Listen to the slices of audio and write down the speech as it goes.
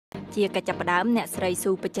ជាកិច្ចចាប់ផ្ដើមអ្នកស្រី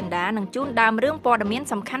ស៊ូពេជ្រចិន្តានឹងជួនដើមរឿងព័ត៌មាន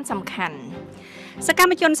សំខាន់សកម្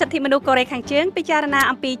មជនសិទ្ធិមនុស្សកូរ៉េខាងជើងពិចារណា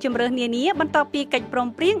អំពីជំរើសនានាបន្ទាប់ពីកិច្ចព្រម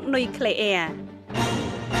ព្រៀងនុយក្លេអ៊ែរ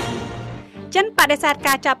ចិនបដិសេធ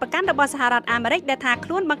ការចាប់ប្រកាន់របស់សហរដ្ឋអាមេរិកដែលថាខ្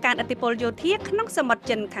លួនបង្កើនឥទ្ធិពលយោធាក្នុងសមុទ្រ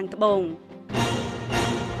ចិនខាងត្បូង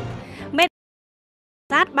មេ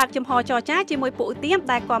សាទបើកចំហចរចាជាមួយពួកឧទាម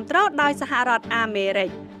ដែលគ្រប់គ្រងដោយសហរដ្ឋអាមេរិ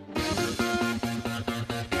ក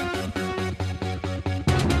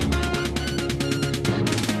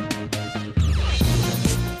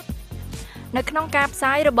នៅក្នុងការផ្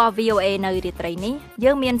សាយរបស់ VOA នៅរាត្រីនេះ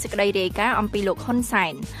យើងមានសេចក្តីរាយការណ៍អំពីលោកហ៊ុនសែ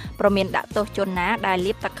នប្រមានដាក់ទោសជនណាដែល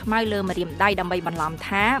លាបទឹកខ្មៅលើម្រាមដៃដើម្បីបន្លំ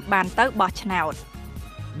ថាបានទៅបោះឆ្នោត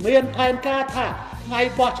មានផែនការថាថ្ងៃ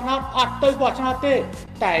បោះឆ្នោតអត់ទៅបោះឆ្នោតទេ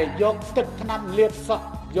តែយកទឹកថ្នាំលាបសក់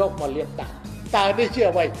យកមកលាបតាតើនេះជា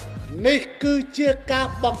អ្វីនេះគឺជាការ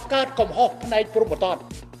បង្កើតកំហុសផ្នែកព្រហ្មទណ្ឌ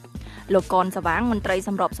លោកកនសវាងមន្ត្រីស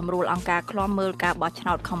ម្របសម្រួលអង្គការឃ្លាំមើលការបោះឆ្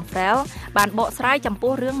នោត Khmer បានបកស្រាយចំ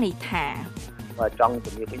ពោះរឿងនេះថាចង់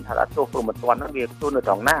ជំរាបវិញថាទោសព្រហ្មទណ្ឌហ្នឹងវាខ្លួននៅ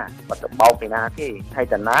ត្រង់ណាបាត់ទៅបោកពីណាទេហើយ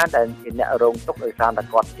តាណាដែលជាអ្នករងទុក្ខដោយសារតែ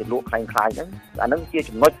គាត់ជាលក់ខ្លាំងៗហ្នឹងអាហ្នឹងជា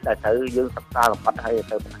ចំណុចដែលត្រូវយើងសិក្សាលម្អិតហើយ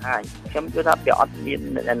ទៅបង្ហាញខ្ញុំយល់ថាវាអត់មាន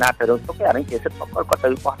អ្នកណាទៅរងទុក្ខទេអាហ្នឹងជាសិទ្ធិរបស់គាត់ទៅ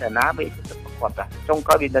បោះតាណាវាជាសិទ្ធិរបស់គាត់ចុងក្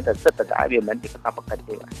រោយវានៅតែសិទ្ធិតែវាមិនមែនជាកាតព្វកិច្ច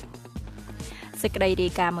ទេសេចក្តីរា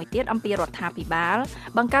យការណ៍មួយទៀតអំពីរដ្ឋាភិបាល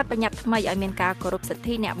បង្កើតបញ្ញត្តិថ្មីឲ្យមានការគោរពសិទ្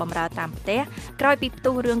ធិអ្នកបម្រើតាមផ្ទះក្រោយពីផ្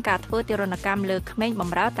ទុះរឿងការធ្វើទារុណកម្មលើក្មេងប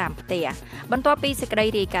ម្រើតាមផ្ទះបន្ទាប់ពីសេចក្តី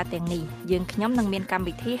រាយការណ៍ទាំងនេះយើងខ្ញុំនឹងមានកម្ម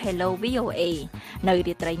វិធី Hello VOA នៅ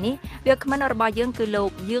រាត្រីនេះវាគ្មិនរបស់យើងគឺលោក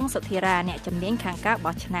យើងសុធិរាអ្នកជំនាញខាងការ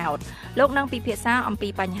បោះឆ្នោតលោកនឹងពិភាក្សាអំពី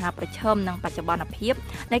បញ្ហាប្រឈមនិងបច្ចុប្បន្នភាព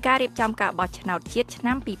នៃការរៀបចំការបោះឆ្នោតជាតិឆ្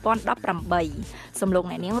នាំ2018សូមលោក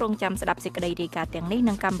អ្នកនាងរងចាំស្ដាប់សេចក្តីរាយការណ៍ទាំងនេះ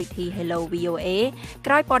នឹងកម្មវិធី Hello VOA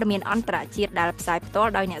ក្រោយព័ត៌មានអន្តរជាតិដែលផ្សាយផ្ទាល់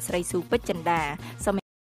ដោយអ្នកស្រីស៊ូពេជ្រចិន្តាសូម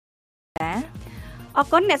អរ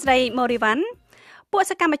គុណអ្នកស្រីម៉ូរីវ៉ាន់ពួក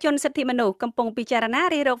សកម្មជនសិទ្ធិមនុស្សកំពុងពិចារណា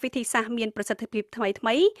រិះរកវិធីសាស្ត្រមានប្រសិទ្ធភាពថ្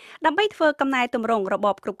មីដើម្បីធ្វើកំណែទម្រង់រប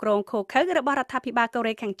បគ្រប់គ្រងឃោឃៅរបស់រដ្ឋាភិបាលកូ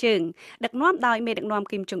រ៉េខាងជើងដឹកនាំដោយមេដឹកនាំ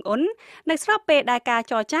គីមចុងអ៊ុននៅស្របពេលដែលការ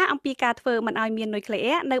ចរចាអំពីការធ្វើមិនឲ្យមាននុយក្លេ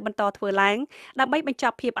អ៊ែរនៅបន្តធ្វើឡើងដើម្បីបញ្ច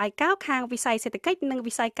ប់ភាពឯកោខាងវិស័យសេដ្ឋកិច្ចនិង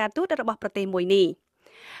វិស័យការទូតរបស់ប្រទេសមួយនេះ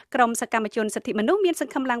ក្រុមសកម្មជនសិទ្ធិមនុស្សមានស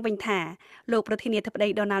ង្ឃឹមឡើងវិញថាលោកប្រធានាធិបតី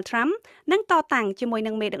Donald Trump នឹងតតាំងជាមួយ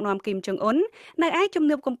នឹងមេដឹកនាំគីមចុងអ៊ុននៅឯជំ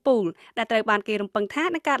នួបកំពូលដែលត្រូវបានគេរំពឹងថា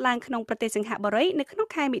នឹងកើតឡើងក្នុងប្រទេសសិង្ហបុរីនៅក្នុង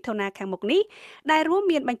ខែមិថុនាខាងមុខនេះដែលរួម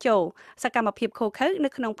មានបញ្ចូលសកម្មភាពឃោឃៅនៅ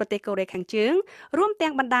ក្នុងប្រទេសកូរ៉េខាងជើងរួមទាំ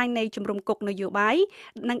ងបណ្ដាញនៃជំរំគុកនយោបាយ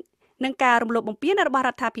និងការរំលោភបំពានរបស់រ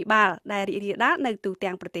ដ្ឋាភិបាលដែលរីករាលដាលនៅទូ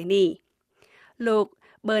ទាំងប្រទេសនេះលោក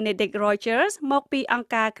Benedict Rogers មកពីអង្គ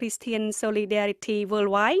ការ Christian Solidarity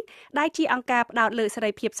Worldwide ដែលជាអង្គការផ្ដោតលើសេ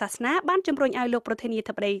រីភាពសាសនាបានជំរុញឲ្យលោកប្រធានា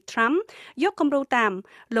ធិបតី Trump យកគំរូតាម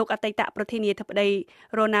លោកអតីតប្រធានាធិបតី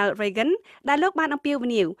Ronald Reagan ដែលលោកបានអំពាវ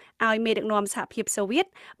នាវឲ្យមេដឹកនាំសហភាពសូវៀត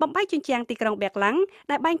បំបែកជញ្ជាំងទីក្រុងប៊ែកឡាំង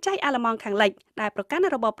ដែលបែងចែកអាល្លឺម៉ង់ខាងលិចដែលប្រកាន់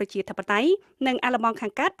របបប្រជាធិបតេយ្យនិងអាល្លឺម៉ង់ខា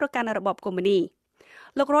ងកើតប្រកាន់របបកុម្មុយនីស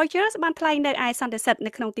លោក Rogers បានថ្លែងនៅឯសន្និសីទ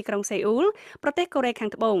នៅក្នុងទីក្រុងសេអ៊ូលប្រទេសកូរ៉េខាង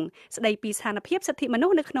ត្បូងស្ដីពីស្ថានភាពសិទ្ធិមនុ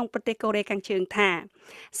ស្សនៅក្នុងប្រទេសកូរ៉េខាងជើងថា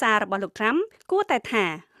សាររបស់លោក Trump គួរតែថា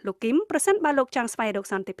លោកគីមប្រសិនបើលោកចង់ស្វែងរក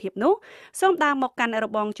សន្តិភាពនោះសូមដើរមកកាន់រ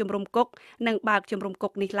បងជំរំគុកនិងបើកជំរំគុ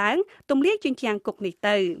កនេះឡើងទម្លាយជញ្ជាំងគុកនេះ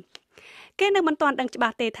ទៅគេនៅមិនទាន់ដឹងច្បា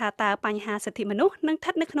ស់ទេថាតើបញ្ហាសិទ្ធិមនុស្សនឹងស្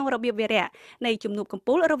ថិតនៅក្នុងរបៀបវារៈនៃជំនួបកំ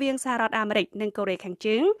ពូលរវាងសហរដ្ឋអាមេរិកនិងកូរ៉េខាង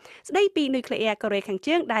ជើងស្ដីពីនុយក្លេអ៊ែរកូរ៉េខាង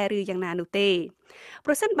ជើងដែរឬយ៉ាងណានោះទេ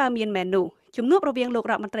ប្រសិនបើមានមែននោះជំនួបរវាងលោក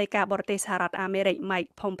រដ្ឋមន្ត្រីការបរទេសសហរដ្ឋអាមេរិក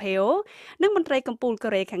Mike Pompeo និងមន្ត្រីកំពូលកូ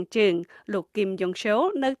រ៉េខាងជើងលោក Kim Jong Chol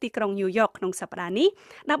នៅទីក្រុង New York ក្នុងសប្តាហ៍នេះ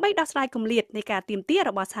ដើម្បីដោះស្រាយគម្លាតនៃការទាមទារ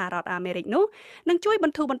របស់សហរដ្ឋអាមេរិកនោះនឹងជួយប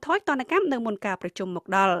ន្ធូរបន្ថយទណ្ឌកម្មនៅមុនការប្រជុំមក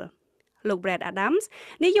ដល់លោក Brad Adams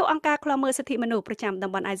នាយកអង្គការឃ្លាំមើលសិទ្ធិមនុស្សប្រចាំតំ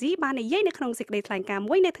បន់អាស៊ីបាននិយាយនៅក្នុងសេចក្តីថ្លែងការណ៍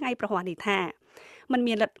មួយនៅថ្ងៃប្រហ័សនេះថា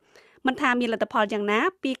មិនថាមានលទ្ធផលយ៉ាងណា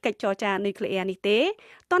ពីកិច្ចចរចានុយក្លេអ៊ែរនេះទេ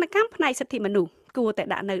ទណ្ឌកម្មផ្នែកសិទ្ធិមនុស្សគួរតែ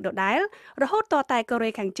ដាក់នៅដដែលរហូតតតែកូរ៉េ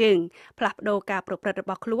ខាងជើងផ្លាស់ប្ដូរការប្រព្រឹត្តរ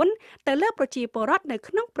បស់ខ្លួនទៅលើប្រជាពលរដ្ឋនៅ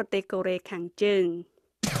ក្នុងប្រទេសកូរ៉េខាងជើង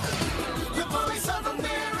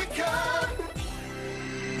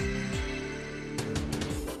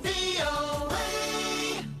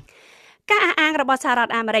ការអះអាងរបស់សហរដ្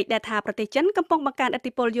ឋអាមេរិកដែលថាប្រទេសចិនកំពុងបង្កើនឥទ្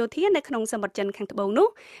ធិពលយោធានៅក្នុងសមុទ្រចិនខាងត្បូងនោះ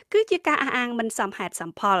គឺជាការអះអាងមិនសមហេតុស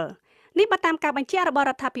មផលនេះបើតាមការបញ្ជាក់របស់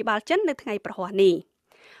រដ្ឋាភិបាលចិននៅថ្ងៃប្រហ័សនេះ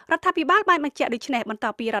រដ្ឋាភិបាលបានបញ្ជាក់ដូចនេះបន្ទា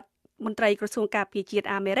ប់ពីរដ្ឋមន្ត្រីក្រសួងការពារជាតិ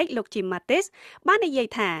អាមេរិកលោក Jim Mattis បាននិយាយ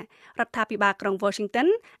ថារដ្ឋាភិបាលក្រុង Washington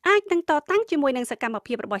អាចនឹងតតាំងជាមួយនឹងសកម្ម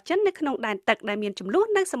ភាពរបស់ចិននៅក្នុងដែនទឹកដែលមានជម្លោះ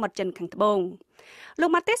នៅសមុទ្រចិនខាងត្បូងលោក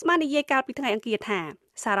Mattis បាននិយាយកាលពីថ្ងៃអង្គារថា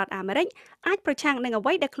សហរដ្ឋអាមេរិកអាចប្រឆាំងនឹងអ្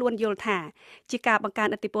វីដែលខ្លួនយល់ថាជាការបង្កើន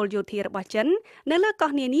ឥទ្ធិពលយោធារបស់ចិននៅលើ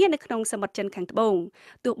កោះនានានៅក្នុងសមុទ្រចិនខាងត្បូង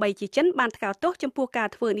ទោះបីជាចិនបានថ្កោលទោសចំពោះការ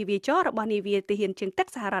ធ្វើនាវាចររបស់នាវាទាហានជើងទឹក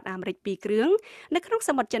សហរដ្ឋអាមេរិក2គ្រឿងនៅក្នុងស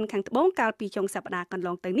មុទ្រចិនខាងត្បូងកាលពីចុងសប្តាហ៍កន្ល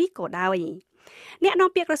ងទៅនេះក៏ដោយអ្នកនាំ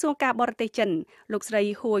ពាក្យក្រសួងការបរទេសចិនលោកស្រី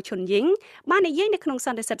ហួយឈុនយីងបាននិយាយនៅក្នុងស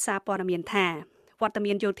ន្និសីទសារព័ត៌មានថាវត្ត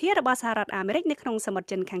មានយោធារបស់សហរដ្ឋអាមេរិកនៅក្នុងសមុទ្រ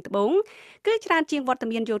ចិនខាងត្បូងគឺច្រើនជាងវត្ត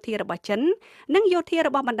មានយោធារបស់ចិននិងយោធារ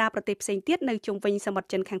បស់បណ្ដាប្រទេសផ្សេងទៀតនៅជុំវិញសមុទ្រ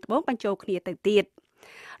ចិនខាងត្បូងបញ្ចូលគ្នាទៅទៀត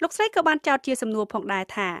លោកស្រីក៏បានចោទជាសំណួរផងដែរ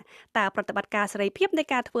ថាតើប្រតិបត្តិការសេរីភាពនៃ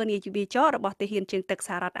ការធ្វើនាវាចររបស់ទាហានជើងទឹកស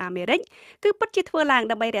ហរដ្ឋអាមេរិកគឺពិតជាធ្វើឡើង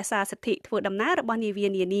ដើម្បីរក្សាសិទ្ធិធ្វើដំណើររបស់នាវា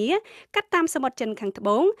នានាកាត់តាមសមុទ្រចិនខាងត្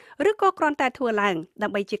បូងឬក៏គ្រាន់តែធ្វើឡើងដើ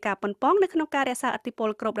ម្បីជាការប៉ុនប៉ងនៅក្នុងការរក្សាឥទ្ធិពល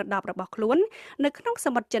គ្របដណ្ដប់របស់ខ្លួននៅក្នុងស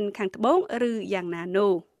មុទ្រចិនខាងត្បូងឬយ៉ាងណា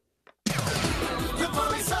នោះ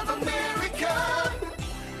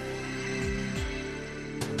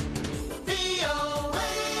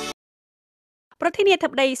ប្រធានាធិ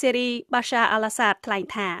បតីសេរីបាសាអាឡាសាតថ្លែង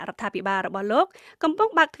ថារដ្ឋាភិបាលរបស់លោកកំពុង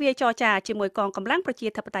បើកទ្វារចរចាជាមួយកងកម្លាំងប្រជា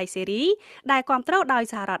ធិបតេយ្យសេរីដែលគាំទ្រដោយ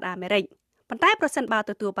សហរដ្ឋអាមេរិកប៉ុន្តែប្រសិនបើ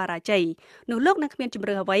ទទួលបរាជ័យនោះលោកនឹងគ្មានជំ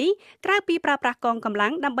រឿអ្វីក្រៅពីប្រើប្រាស់កងកម្លាំ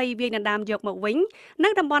ងដើម្បីវាយដណ្ដើមយកមកវិញនៅ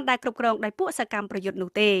តំបន់ដែលគ្រប់គ្រងដោយពួកសកម្មប្រយុទ្ធនោះ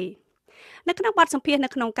ទេនៅក្នុងបទសម្ភាសន៍នៅ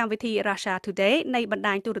ក្នុងកម្មវិធី Russia Today នៃបណ្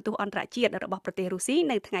ដាញទូរទស្សន៍អន្តរជាតិរបស់ប្រទេសរុស្ស៊ី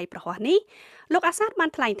នៅថ្ងៃប្រហ័សនេះលោកអាសាតបាន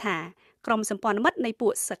ថ្លែងថាក្រុមសម្ព័ន្ធមិត្តនៃពួ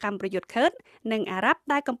កសកម្មប្រយុទ្ធខឺតនិងអារ៉ាប់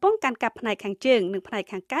ដែលកំពុងកាន់កាប់ផ្នែកខាងជើងនិងផ្នែក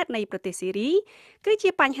ខាងកើតនៃប្រទេសស៊ីរីគឺជា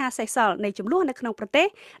បញ្ហាសេសសល់នៃចំនួននៅក្នុងប្រទេស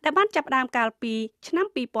ដែលបានចាប់ផ្ដើមកាលពីឆ្នាំ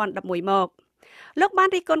2011មកលោកបាន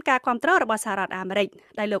រិះគន់ការគាំទ្ររបស់សហរដ្ឋអាមេរិក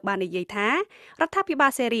ដែលលោកបាននិយាយថារដ្ឋាភិបា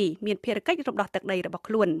លសេរីមានភារកិច្ចរំដោះទឹកដីរបស់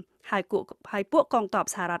ខ្លួនហើយពួកកងទ័ព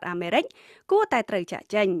សហរដ្ឋអាមេរិកគួរតែត្រូវចាក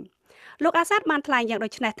ចេញលោកអាសាតបានថ្លែងយ៉ាងដូ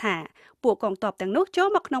ចនេះថាពួកកងទ័ពទាំងនោះចូល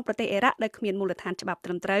មកក្នុងប្រទេសអ៊ីរ៉ាក់ដោយគ្មានមូលដ្ឋានច្បាប់ត្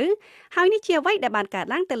រឹមត្រូវហើយនេះជាអ្វីដែលបានកើត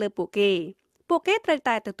ឡើងទៅលើពួកគេត្រូវ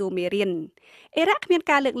តែទទួលមេរៀនអ៊ីរ៉ាក់គ្មាន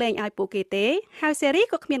ការលើកលែងឲ្យពួកគេទេហើយសេរី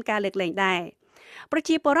ក៏គ្មានការលើកលែងដែរប្រ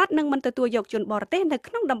ជាពលរដ្ឋនឹងមិនទទួលយកជនបរទេសនៅ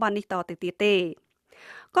ក្នុងតំបន់នេះតទៅទៀតទេ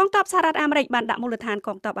កងទ័ពសហរដ្ឋអាមេរិកបានដាក់មូលដ្ឋានក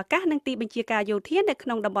ងទ័ពអាកាសនិងទីបញ្ជាការយោធានៅក្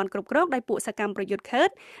នុងតំបន់គ្រប់គ្រងដោយពួកសកម្មប្រយុទ្ធខឺត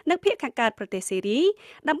នៅភាគខាងកើតប្រទេសសេរី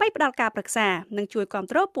ដើម្បីផ្តល់ការប្រឹក្សានិងជួយគាំ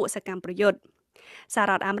ទ្រពួកសកម្មប្រយុទ្ធសហ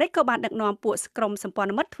រដ្ឋអាមេរិកក៏បានដឹកនាំពួកក្រុមសម្ព័ន្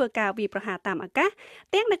ធមិត្តធ្វើការវាយប្រហារតាមអាកាស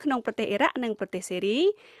ទាំងនៅក្នុងប្រទេសអ៊ីរ៉ាក់និងប្រទេសសេរី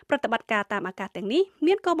ប្រតិបត្តិការតាមអាកាសទាំងនេះ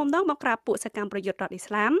មានគោលបំណងមកក្រាបពួកសកម្មប្រយុទ្ធរដ្ឋអ៊ី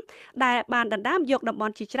ស្លាមដែលបានដណ្ដើមយកតំប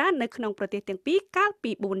ន់ជាច្រើននៅក្នុងប្រទេសទាំងពីរកាល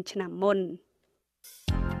ពី4ឆ្នាំមុន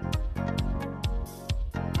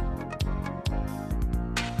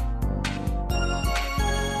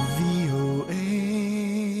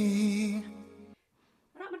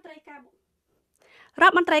រ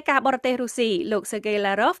ដ្ឋមន្ត្រីការបរទេសរុស្ស៊ីលោក Sergei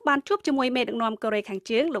Lavrov បានជួបជាមួយមេដឹកនាំកូរ៉េខាង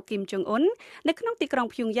ជើងលោក Kim Jong Un នៅក្នុងទីក្រុង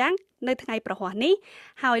Pyongyang នៅថ្ងៃប្រហ័សនេះ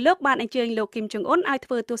ហើយលោកបានអញ្ជើញលោក Kim Jong Un ឲ្យ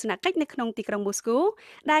ធ្វើទស្សនកិច្ចនៅក្នុងទីក្រុង Moscow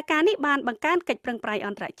ដែលការនេះបានបង្កើនកិច្ចប្រឹងប្រែងអ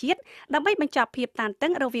ន្តរជាតិដើម្បីបញ្ចប់ភាពតានតឹ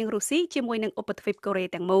ងរវាងរុស្ស៊ីជាមួយនឹងឧបទ្វីបកូរ៉េ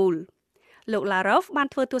ទាំងមូលលោក Lavrov បាន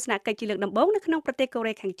ធ្វើទស្សនកិច្ចជាលើកដំបូងនៅក្នុងប្រទេសកូ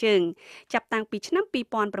រ៉េខាងជើងចាប់តាំងពីឆ្នាំ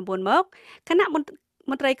2009មកគណៈម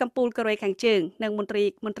ន្ត្រីកម្ពុជាកូរ៉េខាងជើងនិងមន្ត្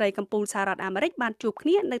រីកម្ពុជាសហរដ្ឋអាមេរិកបានជួបគ្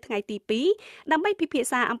នានៅថ្ងៃទី2ដើម្បីពិភាក្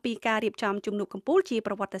សាអំពីការរៀបចំជំនួបកម្ពុជាជា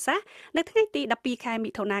ប្រវត្តិសាស្ត្រនៅថ្ងៃទី12ខែមិ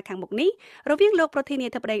ថុនាខាងមុខនេះរវាងលោកប្រធានា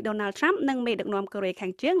ធិបតី Donald Trump និងមេដឹកនាំកូរ៉េខា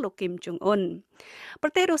ងជើងលោក Kim Jong Un ប្រ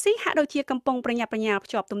ទេសរុស្ស៊ីហាក់ដូចជាកំពុងប្រញាប់ប្រញាល់ភ្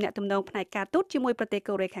ជាប់ទំនាក់ទំនងផ្នែកការទូតជាមួយប្រទេស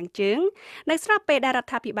កូរ៉េខាងជើងនៅស្របពេលដែលរ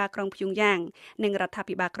ដ្ឋាភិបាលក្រុង Pyongyang និងរដ្ឋា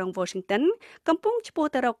ភិបាលក្រុង Washington កំពុងឆ្ពោះ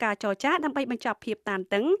ទៅរកការចរចាដើម្បីបញ្ចប់ភាពតាន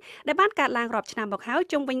តឹងដែលបានកើតឡើងរាប់ឆ្នាំមកហើយ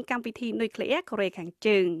ជុំវិញកម្មវិធីនុយក្លេអ៊ែរកូរ៉េខាង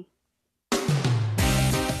ជើង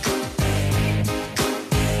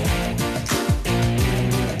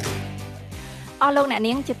អស់លោកអ្នក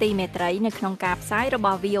នាងជាទីមេត្រីនៅក្នុងការផ្សាយរប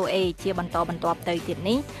ស់ VOA ជាបន្តបន្ទាប់ទៅទៀត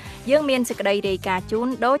នេះយើងមានសេចក្តីរាយការណ៍ជូន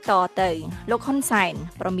ដូចតទៅលោកហ៊ុនសែន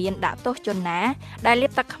ប្រមានដាក់ទោសជនណាដែលលា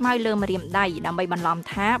បទឹកខ្មៅលើម្រាមដៃដើម្បីបន្លំ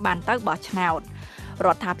ថាបានទៅបោះឆ្នោតរ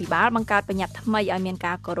ដ្ឋាភិបាលបង្កើតបញ្ញត្តិថ្មីឲ្យមាន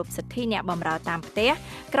ការគោរពសិទ្ធិអ្នកបម្រើតាមផ្ទះ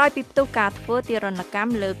ក្រោយពីផ្ទុះការធ្វើទារុណកម្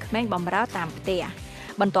មលើក្មេងបម្រើតាមផ្ទះ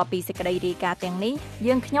បន្ទាប់ពីសេចក្តីរាយការណ៍ទាំងនេះ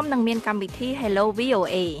យើងខ្ញុំនឹងមានកម្មវិធី Hello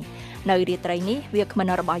VOA នៅរាត្រីនេះវាគ្មិន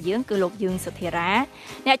របស់យើងគឺលោកយើងសុធិរា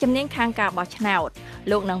អ្នកជំនាញខាងការបោះឆ្នោត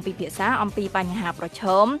លោកនឹងពិភាក្សាអំពីបញ្ហាប្រឈ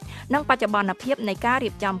មនិងបច្ចុប្បន្នភាពនៃការរៀ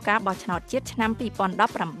បចំការបោះឆ្នោតជាតិឆ្នាំ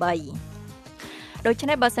2018ដូច្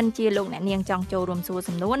នេះបើសិនជាលោកអ្នកនាងចង់ចូលរួមសួរ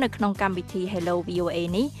សំណួរនៅក្នុងកម្មវិធី Hello VOA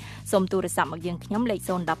នេះសូមទូរស័ព្ទមកយើងខ្ញុំលេខ012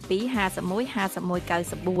 51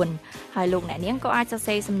 51 94ហើយលោកអ្នកនាងក៏អាចសរ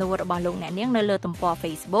សេរសំណួររបស់លោកអ្នកនាងនៅលើទំព័រ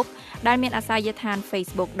Facebook ដែលមានអាសយដ្ឋាន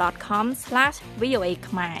facebook.com/voa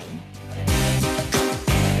ខ្មែរ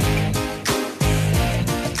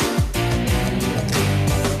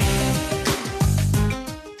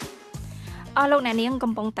អស់លោកអ្នកនាង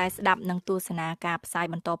កំពុងតែស្ដាប់នឹងទស្សនាការផ្សាយ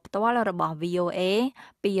បន្តផ្ទាល់របស់ VOA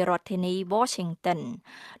ពីរដ្ឋធានី Washington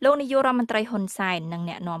លោកនាយករដ្ឋមន្ត្រីហ៊ុនសែននិង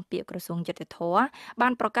អ្នកនាំពាក្យក្រសួងយុតិធម៌បា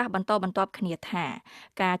នប្រកាសបន្តបន្ទាប់គ្នាថា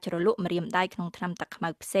ការជ្រលក់ម្រាមដៃក្នុងថ្នាំទឹកខ្មៅ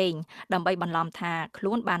ផ្សេងដើម្បីបន្លំថាខ្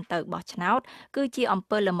លួនបានទៅបោះឆ្នោតគឺជាអំ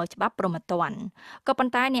ពើល្មើសច្បាប់ព្រហ្មទណ្ឌក៏ប៉ុ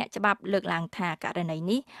ន្តែអ្នកច្បាប់លើកឡើងថាករណី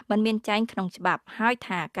នេះមិនមានចែងក្នុងច្បាប់ហើយ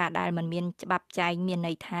ថាការដែលមិនមានច្បាប់ចែងមាន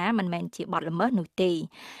ន័យថាមិនមែនជាបទល្មើសនោះទេ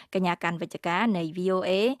កញ្ញាកាន់វិជ្ជការនៃ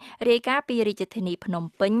VOA រាយការណ៍ពីរាជធានីភ្នំ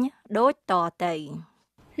ពេញដូចតទៅ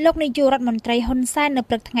លោកនាយករដ្ឋមន្ត្រីហ៊ុនសែននៅ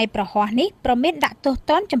ព្រឹកថ្ងៃប្រហ័សនេះប្រមានដាក់ទោស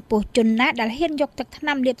ទណ្ឌចំពោះជនណាដែលហ៊ានយកទឹកថ្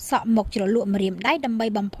នាំលាបសក់មកជ្រលក់ម្រាមដៃដើម្បី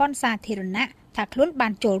បំភាន់សាធារណៈថាខ្លួនបា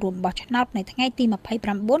នចូលរួមបោះឆ្នោតនៅថ្ងៃទី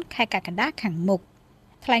29ខែកក្កដាខាងមុខ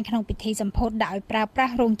ថ្លែងក្នុងពិធីសម្ពោធដាក់ឲ្យប្រើប្រា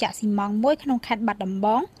ស់រោងចក្រស៊ីម៉ងត៍មួយក្នុងខេត្តបាត់ដំប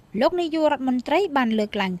ងលោកនាយករដ្ឋមន្ត្រីបានលើ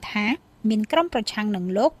កឡើងថាមានក្រុមប្រឆាំងនឹង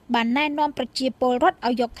លោកបានណែនាំប្រជាពលរដ្ឋ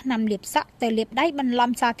ឲ្យយកថ្នាំលាបសក់ទៅលាបដៃបន្លំ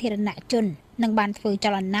សាធារណជននិងបានធ្វើច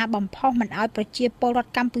លនាបំផុសមិនឲ្យប្រជាពលរដ្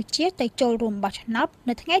ឋកម្ពុជាទៅចូលរួមបោះឆ្នោត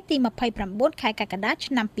នៅថ្ងៃទី29ខែកក្កដា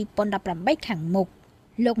ឆ្នាំ2018ខាងមុខ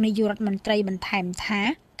លោកនាយករដ្ឋមន្ត្រីបន្ថែមថា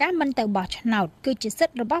ការមិនទៅបោះឆ្នោតគឺជាសិ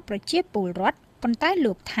ទ្ធិរបស់ប្រជាពលរដ្ឋប៉ុន្តែ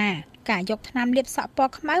លោកថាការយកថ្នាំលាបសក់ព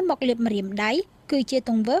ណ៌ខ្មៅមកលាបម្រាមដៃគឺជា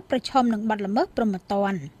ទង្វើប្រឆាំងនឹងបទល្មើសព្រហ្មទ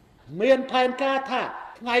ណ្ឌមានផែនការថា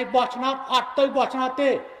ថ្ងៃបោះឆ្នោតអត់ទៅបោះឆ្នោតទេ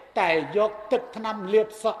តែយកទឹកថ្នាំលាប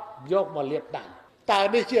សក់យកមកលាបដៃតើ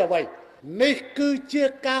នេះជាអ្វីនេះគឺជា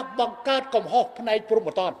ការបង្កើតកំហុសផ្នែកព្រហ្ម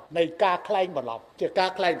ទណ្ឌនៃការក្លែងបន្លំជាការ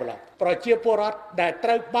ក្លែងបន្លំប្រជាពលរដ្ឋដែលត្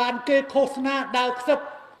រូវបានគេឃោសនាដើរខ្សឹប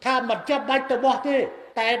ថាមិនចាំបាច់ទៅបោះទេ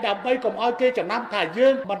តែដើម្បីកុំឲ្យគេចំណាំថាយើ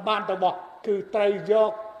ងមិនបានទៅបោះគឺត្រូវយ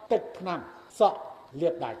កទឹកថ្នាំសក់លា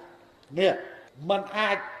បដៃនេះมัน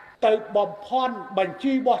អាចទៅបំភាន់បញ្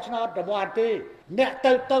ជីបោះឆ្នោតរបស់ទេអ្នក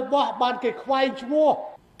ទៅបោះបានគេខ្វែងឈ្មោះ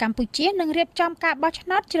កម្ពុជានឹងរៀបចំការបោះឆ្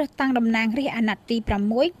នោតជ្រើសតាំងតំណាងរាស្ត្រអាណត្តិទី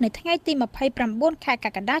6នៅថ្ងៃទី29ខែក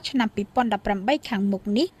ក្កដាឆ្នាំ2018ខាងមុខ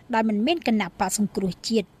នេះដោយមិនមានគណៈបកសង្គ្រោះ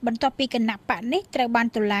ជាតិបន្ទាប់ពីគណៈបកនេះត្រូវបាន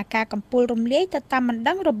តុលាការកំពូលរំលាយទៅតាមបណ្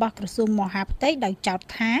ដឹងរបស់ក្រសួងមហាផ្ទៃដោយចោទ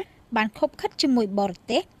ថាបានខົບខិតជាមួយបរ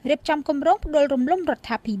ទេសរៀបចំគម្រោងផ្ដួលរំលំរដ្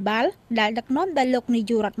ឋាភិបាលដែលដឹកនាំដោយលោកនា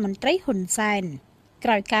យករដ្ឋមន្ត្រីហ៊ុនសែនក្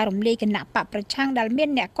រោយការរំលាយគណៈបកប្រឆាំងដែលមាន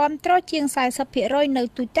អ្នកគាំទ្រជាង 40% នៅ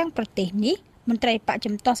ទូទាំងប្រទេសនេះមន្ត្រីបក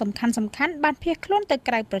ជំទាស់សំខាន់បានភៀសខ្លួនទៅ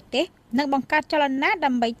ក្រៅប្រទេសនិងបង្កើតចលនាដើ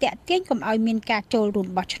ម្បីទាក់ទាញកុំឲ្យមានការចូលរួម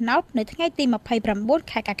បោះឆ្នោតនៅថ្ងៃទី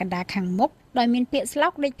29ខែកក្កដាខាងមុខដោយមានពាក្យស្លោ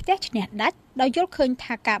កដេកផ្ទះឈ្នះដាច់ដោយយល់ឃើញ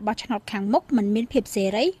ថាការបោះឆ្នោតខាងមុខមិនមានភាពសេ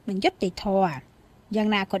រីនិងយុត្តិធម៌យ៉ាង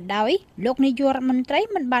ណាក៏ដោយលោកនាយករដ្ឋមន្ត្រី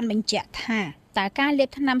មិនបានបញ្ជាក់ថាតើការលាប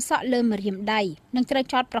ថ្នាំសក់លើម្រាមដៃនឹងត្រូវ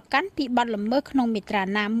ចោទប្រកាន់ពីបទល្មើសក្នុងមាត្រា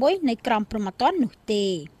ណាមួយនៃក្រមព្រហ្មទណ្ឌនោះទេ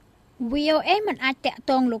VOA មិនអាចតាក់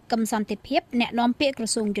ទងលោកកឹមសន្តិភាពអ្នកនាំពាក្យក្រ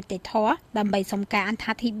សួងយុតិធធម៌ដើម្បីសុំការអត្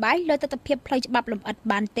ថាធិប្បាយលើទស្សនវិជ្ជាផ្លូវច្បាប់លម្អិត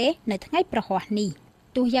បានទេនៅថ្ងៃប្រហ័សនេះ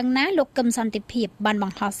ទោះយ៉ាងណាលោកកឹមសន្តិភាពបានប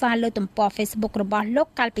ង្ហោះសារលើទំព័រ Facebook របស់លោក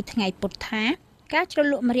កាលពីថ្ងៃពុធថាការជ្រ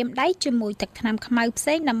លក់ម្រាមដៃជាមួយទឹកថ្នាំខ្មៅផ្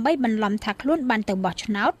សេងដើម្បីបន្លំថាខ្លួនបានទៅបោះ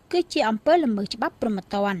ឆ្នោតគឺជាអំពើល្មើសច្បាប់ព្រហ្ម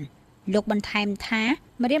ទណ្ឌលោកបន្ថែមថា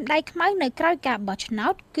ម្រាមដៃខ្មៅនៅក្រៅការបោះឆ្នោ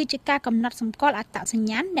តគឺជាការកំណត់សម្គាល់អត្តសញ្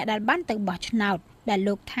ញាណអ្នកដែលបានទៅបោះឆ្នោតដែល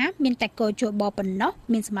លោកថាមានតែកោជបប៉ុណ្ណោះ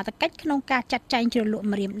មានសមត្ថកិច្ចក្នុងការចាត់ចែងជ្រលក់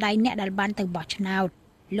ម្រាមដៃអ្នកដែលបានទៅបោះឆ្នោត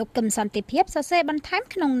លោកកឹមសន្តិភាពសរសេរបន្ថែម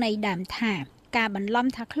ក្នុងន័យដើមថាការបន្លំ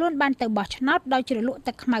ថាខ្លួនបានទៅបោះឆ្នោតដោយជ្រលក់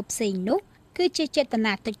ទឹកខ្មៅផ្សេងនោះគឺជាចេត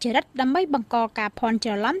នាទុច្ចរិតដើម្បីបង្កការភ័ន្ត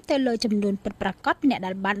ច្រឡំទៅលើចំនួនពិតប្រាកដអ្នក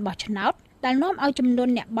ដែលបានបោះឆ្នោតដែលនាំឲ្យចំនួន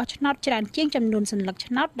អ្នកបោះឆ្នោតច្រើនជាងចំនួនសន្លឹក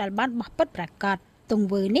ឆ្នោតដែលបានបោះពិតប្រាកដទង្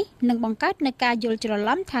វើនេះនឹងបង្កើតនូវការយល់ច្រ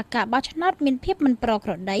ឡំថាការបោះឆ្នោតមានភាពមិនប្រក្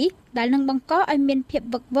រតីដែលនឹងបង្កឲ្យមានភាព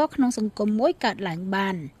វឹកវរក្នុងសង្គមមួយកើតឡើងបា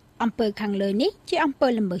នអំពើខាងលើនេះជាអំពើ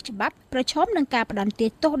ល្មើសច្បាប់ប្រឈមនឹងការផ្ដន្ទា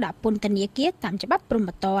ទោសដាក់ពន្ធនាគារតាមច្បាប់ព្រហ្ម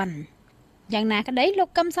ទណ្ឌយ៉ាងណាក្តីលោក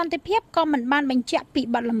កឹមសន្តិភាពក៏មិនបានបញ្ជាក់ពី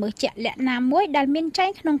បទល្មើសជាក់លាក់ណាមួយដែលមានចែ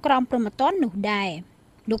ងក្នុងក្រមព្រហ្មទណ្ឌនោះដែរ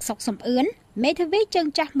លោកសុកសំអឿនមេធាវីជើង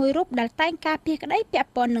ចាស់មួយរូបដែលតែងការពារក្តីពាក់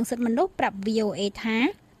ព័ន្ធនឹងសិទ្ធិមនុស្សប្រាប់ VOA ថា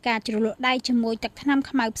ការជ្រលក់ដៃជាមួយទឹកថ្នាំ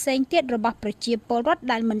ខ្មៅផ្សេងទៀតរបស់ប្រជាពលរដ្ឋ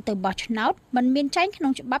ដែលមិនទៅបោះឆ្នោតមិនមានចែងក្នុ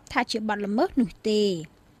ងច្បាប់ថាជាបទល្មើសនោះទេ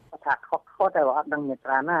ថាខុសតែអត់ដឹងមា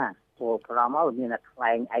ត្រាណាចូលប្រឡំមកមានតែខ្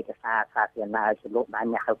លែងឯកសារសាធារណៈឲ្យជ្រលក់ដៃ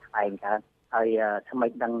អ្នកហៅខ្លែងទៅហើយថ្មី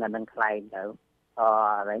ដឹងតែនឹងខ្លែងទៅ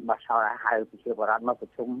ហើយបោះឆ្នោតហៅប្រជាពលរដ្ឋមកប្រ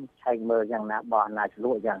ជុំឆែកមើលយ៉ាងណាបោះណាជ្រល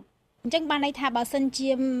ក់យ៉ាងអញ្ចឹងបានន័យថាបើសិនជា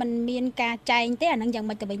មិនមានការចែងទេអានឹងយ៉ាង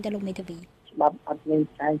ម៉េចទៅវិញទៅលោកមេធាវីច្បាប់អត់មាន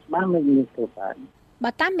ចែងច្បាស់មិនមានទូបាន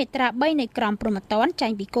បើតាមមាត្រា3នៃក្រមព្រហ្មទណ្ឌចែ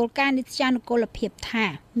ងពីគោលការណ៍នីតិចានុគោលភាពថា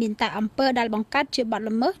មានតែអំពើដែលបង្កើតជាបទ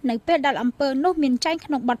ល្មើសនៅពេលដែលអំពើនោះមានចែង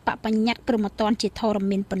ក្នុងបទបបញ្ញត្តិព្រហ្មទណ្ឌជាធរ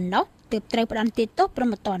មានប៉ុណ្ណោះទើបត្រូវផ្ដន្ទាទោសព្រ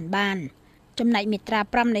ហ្មទណ្ឌបាន ចំណែកមាត្រា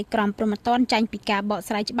5នៃក្រមព្រហ្មទណ្ឌចែងពីការបក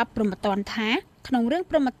ស្រាយច្បាប់ព្រហ្មទណ្ឌថាក្នុងរឿង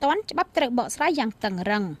ព្រហ្មទណ្ឌច្បាប់ត្រូវបកស្រាយយ៉ាងតឹង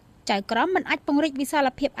រ៉ឹងចៅក្រមមិនអាចពង្រីកវិសាល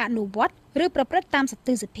ភាពអនុវត្តឬប្រព្រឹត្តតាមសន្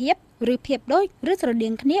តិភាពឬភាពដូចឬស្រដៀ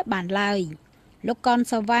ងគ្នាបានឡើយលោកកន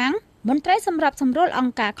សវាងមន្ត្រីសម្រាប់សម្រួលអ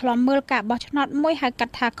ង្គការឃ្លាំមើលការបោះឆ្នោតមួយហៅកា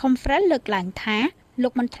ត់ថា Conference លើកឡើងថាលោ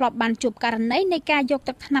កមិនធ្លាប់បានជួបករណីនៃការយក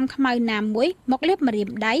ទឹកថ្នាំខ្មៅណាមួយមកលាបម្រាម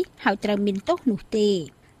ដៃហើយត្រូវមានទោសនោះទេ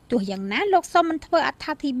ទោះយ៉ាងណាលោកសូមមិនធ្វើអត្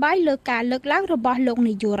ថាធិប្បាយលើការលើកឡើងរបស់លោក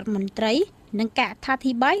នាយករដ្ឋមន្ត្រីនិងការអត្ថា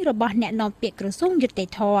ធិប្បាយរបស់អ្នកនាំពាក្យក្រសួងយុតិ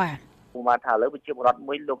ធម៌មកថាលើប្រជាពលរដ្ឋ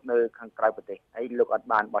មួយលោកនៅខាងក្រៅប្រទេសហើយលោកអត់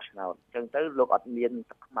បានបោះឆ្នោតអញ្ចឹងទៅលោកអត់មាន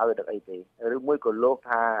ទឹកខ្មៅទឹកអីទេឬមួយក៏លោក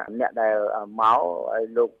ថាអ្នកដែលមកហើយ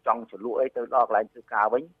លោកចង់ចលក់អីទៅដល់កន្លែងធ្វើការ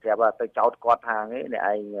វិញប្រាប់ទៅចោទគាត់ថានេះអ្នក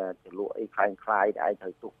ឯងចលក់អីខ្លាំងខ្លាយអ្នកឯងត្រូ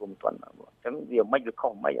វទោសព្រមទណ្ឌអញ្ចឹងវាមិនវាខុ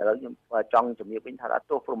សមិនឥឡូវខ្ញុំចង់ជំរាបវិញថា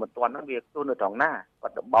ទោសព្រមទណ្ឌហ្នឹងវាទោសនៅត្រង់ណាគា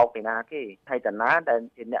ត់ទៅបោកពីណាគេហើយតាណាដែល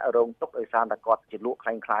ជាអ្នករងទុក្ខដោយសារតែគាត់ចលក់ខ្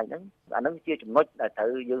លាំងខ្លាយហ្នឹងអាហ្នឹងជាចំណុចដែលត្រូ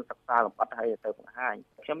វយើងសិក្សាលម្អិតហើយទៅបង្ហាញ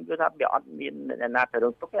ខ្ញុំយល់ថាវាអត់មានអ្នកណាទៅរ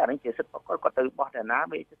ងទុក្ខទេអានេះជាសិទ្ធិរបស់គាត់ទៅបោះតែណា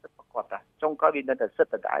វាជាសិទ្ធិរបស់គាត់តាចុងក្រោយវានៅតែសិ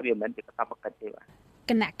ទ្ធិតែវាមិនមែនជាកាតព្វកិច្ចទេបាទ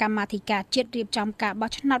គណៈកម្មាធិការជាតិរៀបចំការបោះ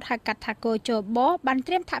ឆ្នោតហៅកាត់ថាកោជបបាន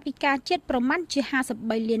ត្រៀមថវិកាជាតិប្រមាណជា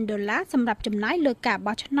$53 លានសម្រាប់ចំណាយលើការ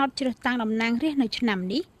បោះឆ្នោតជ្រើសតាំងតំណាងរាស្ត្រនៅឆ្នាំ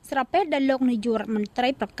នេះស្របពេលដែលលោកនាយករដ្ឋមន្ត្រី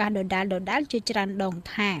ប្រកាសដដែលជាច្រើនដង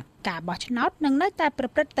ថាការបោះឆ្នោតនឹងនៅតែប្រ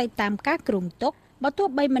ព្រឹត្តទៅតាមការគ្រោងទុកបើទោះ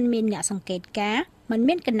បីមិនមានអ្នកសង្កេតការណ៍មិន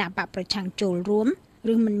មានគណៈបកប្រឆាំងចូលរួម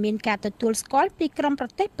ឬមិនមានការទទួលស្គាល់ពីក្រុមប្រ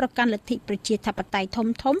ទេសប្រកាន់លទ្ធិប្រជាធិបតេយ្យ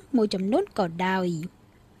ធំមួយចំនួនក៏ដោយ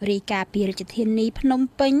រាយការណ៍ពីរាជធានីភ្នំ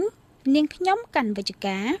ពេញនាងខ្ញុំកាន់វិជ្ជ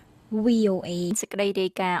ការ VOA សេចក្តីរា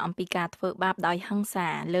យការណ៍អំពីការធ្វើបាបដោយហិង្សា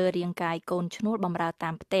លើរាងកាយកូនឈ្នួលបម្រើតា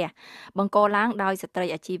មផ្ទះបង្កឡើងដោយស្ត្រី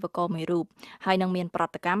អាជីវករមួយរូបហើយនឹងមានប្រ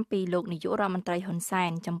តិកម្មពីលោកនាយករដ្ឋមន្ត្រីហ៊ុនសែ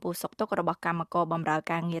នចំពោះសុខទុក្ខរបស់កម្មករបម្រើ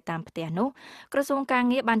ការងារតាមផ្ទះនោះក្រសួងការ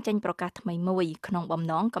ងារបានចេញប្រកាសថ្មីមួយក្នុងបំ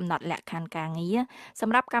ណងកំណត់លក្ខខណ្ឌការងារស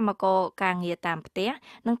ម្រាប់កម្មករការងារតាមផ្ទះ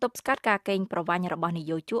និងទប់ស្កាត់ការកេងប្រវ័ញ្ចរបស់ន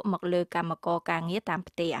យោជកមកលើកម្មករការងារតាម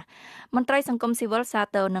ផ្ទះមន្ត្រីសង្គមស៊ីវិលសា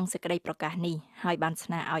ទរនឹងសេចក្តីប្រកាសនេះហើយបាន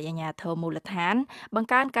ស្នើឲ្យអាជ្ញាធរមូលដ្ឋានបង្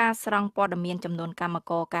កើនការស្រង់ព័ត៌មានចំនួនកម្ម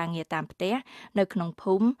ករការងារតាមផ្ទះនៅក្នុង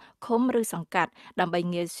ភូមិឃុំឬសង្កាត់ដើម្បី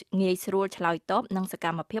ងាយស្រួលឆ្លើយតបនឹងសក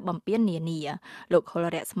ម្មភាពបំពាននានាលោកហុល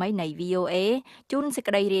រស្មីនៃ VOA ជូនសេច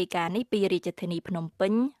ក្តីរាយការណ៍នេះពីរាជធានីភ្នំពេ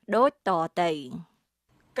ញដូចតទៅ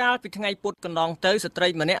កាលពីថ្ងៃពុធកន្លងទៅស្ត្រី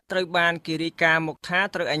ម្នាក់ត្រូវបានគេរាយការណ៍មកថា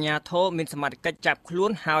ត្រូវអាជ្ញាធរមានសមត្ថកិច្ចចាប់ខ្លួ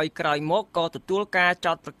នហើយក្រោយមកក៏ទទួលការ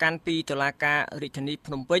ចោទប្រកាន់ពីតុលាការរាជធានី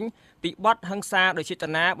ភ្នំពេញពីបទហិង្សាដោយចេត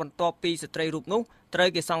នាបន្ទាប់ពីស្ត្រីរូបនោះត្រូវ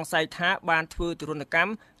គេសង្ស័យថាបានធ្វើទរណកម្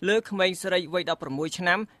មលើក្មេងស្រីវ័យ16ឆ្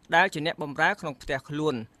នាំដែលជាអ្នកបម្រើក្នុងផ្ទះខ្លួ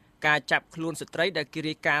នការចាប់ខ្លួនស្ត្រីដែលគេ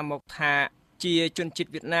រាយការណ៍មកថាជាជនជាតិ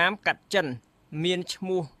វៀតណាមកាត់ចិនមានឈ្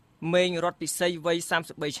មោះមេងរតពិសីវ័យ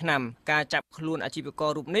33ឆ្នាំការចាប់ខ្លួនអាជីវក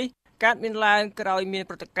ររូបនេះកើតមានឡើងក្រោយមាន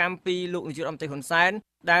ប្រតិកម្មពីលោកនាយករដ្ឋមន្ត្រីហ៊ុនសែន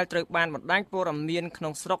ដែលត្រូវបានបណ្ដាញព័ត៌មានក្នុ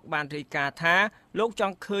ងស្រុកបានរាយការណ៍ថាលោកច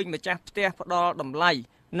ង់ឃើញម្ចាស់ផ្ទះផ្ដល់តម្លៃ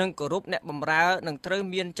និងគោរពអ្នកបម្រើនិងត្រូវ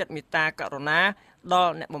មានចិត្តមេត្តាករុណាដ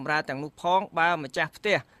ល់អ្នកបម្រើទាំងនោះផងបើម្ចាស់ផ្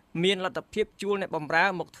ទះមានលទ្ធភាពជួលអ្នកបម្រើ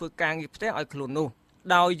មកធ្វើការងារផ្ទះឲ្យខ្លួននោះ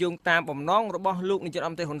ដោយយោងតាមបំណងរបស់លោកនាយករដ្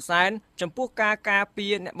ឋមន្ត្រីហ៊ុនសែនចំពោះការការពា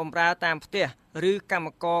រអ្នកបម្រើតាមផ្ទះឬកម្ម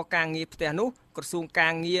ករការងារផ្ទះនោះក្រសួងកា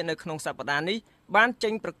រងារនៅក្នុងសប្តាហ៍នេះបានចេ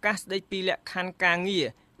ញប្រកាសស្តីពីលក្ខខណ្ឌការងារ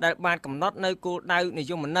ដែលបានកំណត់នៅគោលដៅន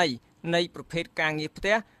យោបាយនៃប្រភេទការងារផ្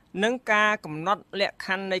ទះនិងការកំណត់លក្ខខ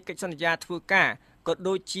ណ្ឌនៃកិច្ចសន្យាធ្វើការក៏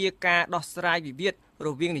ដូចជាការដោះស្រាយវិវាទរ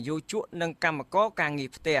វាងនយោជកនិងកម្មករការងារ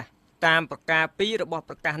ផ្ទះតាមប្រការ2របស់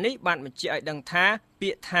ប្រកាសនេះបានបញ្ជាក់ឲ្យដឹងថាពា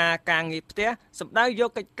ក្យថាការងារផ្ទះសំដៅយក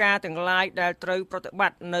កិច្ចការទាំងឡាយដែលត្រូវប្រតិប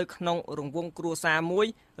ត្តិនៅក្នុងរង្វង់គ្រួសារមួយ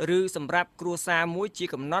ឬសម្រាប់គ្រួសារមួយជា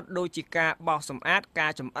កំណត់ដូចជាការបោសសម្អាតកា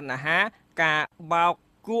រចម្អិនអាហារការបោក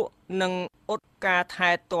គក់និងអ៊ុតការថែ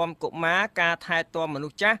ទាំកុមារការថែទាំមនុ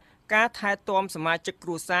ស្សចាស់ការថែទាំសមាជិកគ្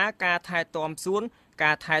រួសារការថែទាំសួន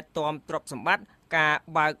ការថែទាំទ្រព្យសម្បត្តិការ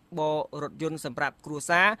បើកបររថយន្តសម្រាប់គ្រួ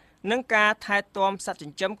សារនិងការថែទាំសត្វចិ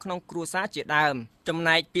ញ្ចឹមក្នុងគ្រួសារជាដើមចំ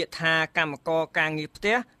ណែកពាក្យថាកម្មករការងារផ្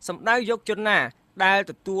ទះសំដៅយកជនណាដែល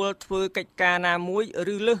ទទួលធ្វើកិច្ចការណាមួយ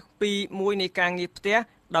ឬលើសពីមួយនៃការងារផ្ទះ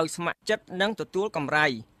ដោយស្ម័គ្រចិត្តនិងទទួលកម្រៃ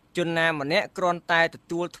ជនណាម្នាក់គ្រាន់តែទ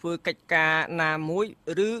ទួលធ្វើកិច្ចការណាមួយ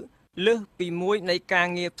ឬលើសពីមួយនៃការ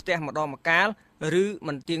ងារផ្ទះម្ដងម្កាលឬ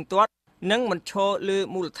មិនទៀងទាត់និងមិនឈរលើ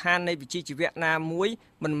មូលដ្ឋាននៃវិជ្ជាជីវៈណាមួយ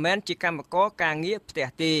មិនមែនជាកម្មករការងារផ្ទះ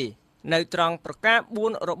ទេនៅត្រង់ប្រការ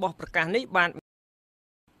4របស់ប្រកាសនេះបាន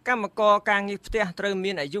កម្មករការងារផ្ទះត្រូវ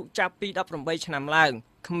មានអាយុចាប់ពី18ឆ្នាំឡើង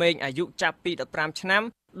ក្មេងអាយុចាប់ពី15ឆ្នាំ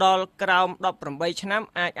ដល់ក្រោម18ឆ្នាំ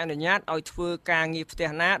អាចអនុញ្ញាតឲ្យធ្វើការងារផ្ទះ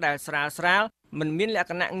ណាដែលស្រាល មិនមានលក្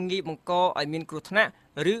ខណៈងាយបង្កឲ្យមានគ្រោះថ្នាក់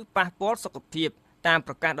ឬប៉ះពាល់សុខភាពតាម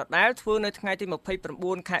ប្រកាសដដែលធ្វើនៅថ្ងៃទី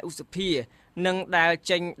29ខែឧសភានិងដែល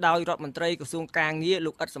ចេញដោយរដ្ឋមន្ត្រីក្រសួងការងារ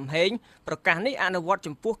លោកអ៊ិតសំហេងប្រកាសនេះអនុវត្ត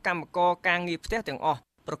ចំពោះកម្មករការងារផ្ទះទាំងអស់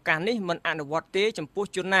ប្រកាសនេះមិនអនុវត្តទេចំពោះ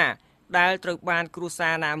ជនណាដែលត្រូវបានគ្រួសា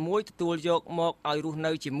រណាមួយទទួលយកមកឲ្យរស់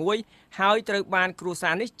នៅជាមួយហើយត្រូវបានគ្រួសា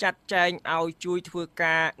រនេះចាត់ចែងឲ្យជួយធ្វើ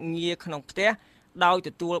ការងារក្នុងផ្ទះដោយទ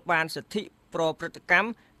ទួលបានសិទ្ធិប្រព្រឹត្តកម្ម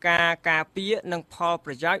ការពារនិងផល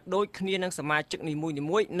ប្រយោជន៍ដូចគ្នានឹងសមាជិកនីមួយ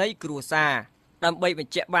ៗនៃគ្រួសារដើម្បីប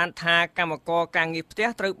ញ្ជាក់បានថាកម្មករការងារផ្ទះ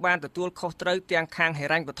ត្រូវបានទទួលខុសត្រូវទាំងខាងហិ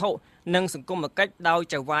រញ្ញវត្ថុនិងសង្គមគិច្ចដោយ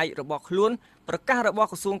ចៅហ្វាយរបស់ខ្លួនប្រកាសរបស់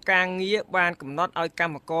ក្រសួងការងារបានកំណត់ឲ្យក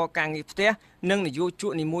ម្មករការងារផ្ទះនិងនយោជ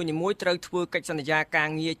កនីមួយៗត្រូវធ្វើកិច្ចសន្យាការ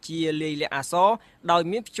ងារជាលាយលក្ខណ៍អក្សរដោយ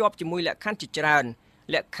មានភ្ជាប់ជាមួយលក្ខខណ្ឌជាច្រើន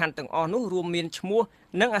លក្ខខណ្ឌទាំងអស់នោះរួមមានឈ្មោះ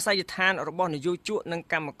និងអាសយដ្ឋានរបស់នយោជកនិង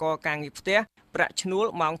កម្មករការងារផ្ទះប្រាក់ឈ្នួល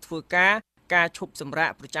ម៉ោងធ្វើការឈប់សម្រាក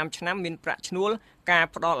ប្រចាំឆ្នាំមានប្រាក់ឈ្នួលការ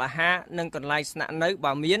ផ្ដល់អាហារនិងកន្លែងស្នាក់នៅ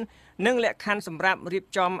បើមាននិងលក្ខខណ្ឌសម្រាប់រៀប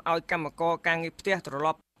ចំឲ្យកម្មករការងារផ្ទះត្រឡ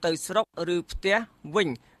ប់ទៅស្រុកឬផ្ទះវិញ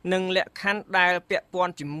និងលក្ខខណ្ឌដែលពាក់ព័ន្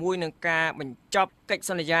ធជាមួយនឹងការបញ្ចប់កិច្ច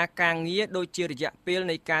សន្យាការងារដូចជារយៈពេល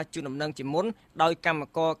នៃការជូនដំណឹងជាមុនដោយកម្ម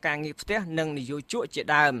ករការងារផ្ទះនិងនយោជកជា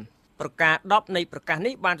ដើមប្រការ10នៃប្រកាស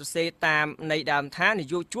នេះបានសរសេរតាមន័យដើមថាន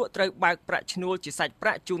យោជកត្រូវបើកប្រាក់ឈ្នួលជាសាច់ប្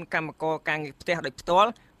រាក់ជូនកម្មករការងារផ្ទះដោយផ្ទាល់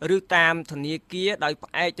ឬតាមធនាគារដោយ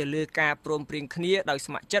ផ្អែកទៅលើការព្រមព្រៀងគ្នាដោយ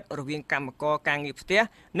ស្ម័គ្រចិត្តរវាងកម្មករការងារផ្ទះ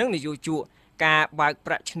និងនយោជកការបើក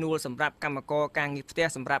ប្រាក់ឈ្នួលសម្រាប់កម្មករការងារផ្ទះ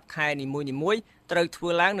សម្រាប់ខែនីមួយៗត្រូវធ្វើ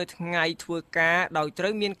ឡើងនៅថ្ងៃធ្វើការដោយត្រូ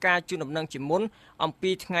វមានការជូនដំណឹងជាមុនអំ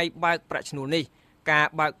ពីថ្ងៃបើកប្រាក់ឈ្នួលនេះការ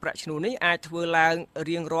បើកប្រាក់ឈ្នួលនេះអាចធ្វើឡើង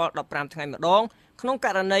រៀងរាល់15ថ្ងៃម្ដងក្នុងក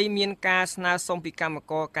រណីមានការស្នើសុំពីកម្ម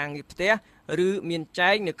ករការងារផ្ទះឬមានចែ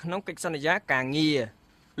ងនៅក្នុងកិច្ចសន្យាការងារ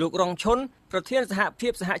លោករងឈុនប្រធានសហភា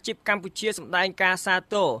ពសហជីពកម្ពុជាសម្ដែងការសា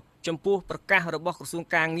ទរចំពោះប្រកាសរបស់ក្រសួង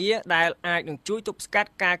ការងារដែលអាចនឹងជួយទប់ស្កាត់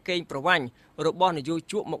ការកេងប្រវ័ញ្ចរបស់នយោ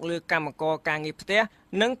ជកមកលើកម្មករការងារផ្ទះ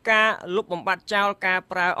និងការលុបបំបាត់ចោលការ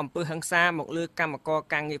ប្រើអំពើហិង្សាមកលើកម្មករ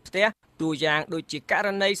ការងារផ្ទះតួយ៉ាងដូចជាករ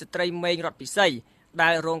ណីស្ត្រីមេងរដ្ឋពិសីដែ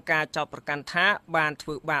លរងការចោទប្រកាន់ថាបានធ្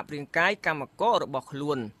វើបាបរាងកាយកម្មកររបស់ខ្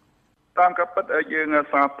លួនតាមការពិតយើង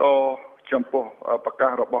សាទរចំពោះប្រកា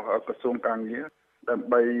សរបស់ក្រសួងការងារដើម្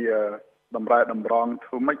បីតម្រែតម្រង់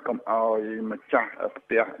ធ្វើម៉េចកុំឲ្យម្ចាស់ផ្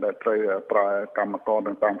ទះដែលត្រូវប្រើកម្មករ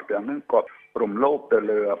នៅតាមផ្ទះហ្នឹងគាត់រំលោភទៅ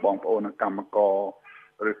លើបងប្អូនកម្មករ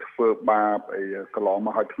ឬធ្វើបាបអីកន្លងម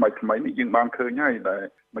កឲ្យថ្មីនេះយើងបានឃើញហើយដែល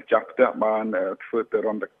ម្ចាស់ផ្ទះបានធ្វើទរ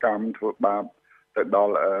ណកម្មធ្វើបាបទៅដ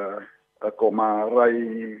ល់កុមារី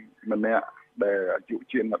ម្នាក់ដែលអាយុ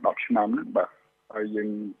ជាង10ឆ្នាំហ្នឹងបាទហើយយើង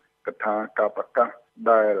គិតថាការប្រកាស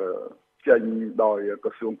ដែលចេញដោយក្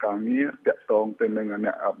រសួងការងារតាក់ទងទៅនឹង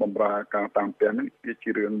អ្នកបម្រើការតាមផ្ទះនេះវាជា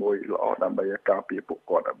រឿងមួយល្អដើម្បីការពារពួក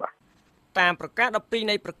គាត់បាទតាមប្រកាស12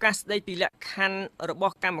នៃប្រកាសស្ដីពីលក្ខខណ្ឌរប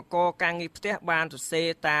ស់កម្មករការងារផ្ទះបានសរសេរ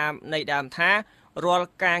តាមន័យដើមថារាល់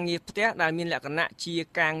ការងារផ្ទះដែលមានលក្ខណៈជា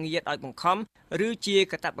ការងារដោយបង្ខំឬជា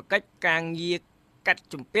កាតព្វកិច្ចការងារកាត់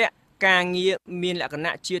ជំពាក់ការងារមានលក្ខ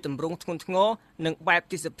ណៈជាទម្រង់ធ្ងន់ធ្ងរនិងបែប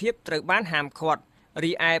ទេសភាពត្រូវបានហាមឃាត់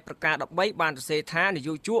រីឯប្រកាស13បានសរសេរថាន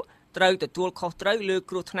យោជកត្រូវទទួលខុសត្រូវលើ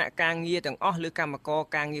គ្រោះថ្នាក់ការងារទាំងអស់លើកម្មករ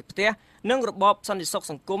ការងារផ្ទះនិងរបបសន្តិសុខ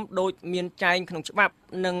សង្គមដោយមានចែងក្នុងច្បាប់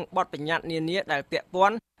និងបទបញ្ញត្តិនានាដែលពាក់ព័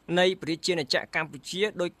ន្ធនៃប្រជាណាចក្រកម្ពុជា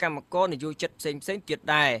ដោយកម្មករនយោជិតផ្សេងៗទៀត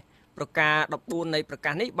ដែរប្រការ14នៃប្រ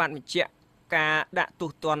កាសនេះបានបញ្ជាក់ការដាក់ទោ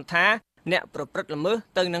សទណ្ឌថាអ្នកប្រព្រឹត្តល្មើស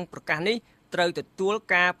ទៅនឹងប្រកាសនេះត្រូវទទួល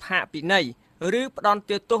ការផាកពិន័យឬផ្ដន្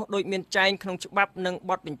ទាទោសដោយមានចែងក្នុងច្បាប់និង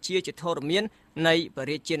បទបញ្ជាជាធរមាននៃប្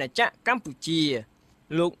រជាណាចក្រកម្ពុជា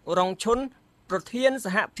លោករងឈុនប្រធានស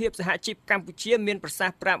ហភាពសហជីពកម្ពុជាមានប្រសាស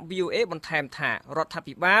ន៍ប្រាប់ VOA បន្ថែមថារដ្ឋា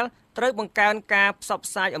ភិបាលត្រូវបង្កើនការផ្សព្វ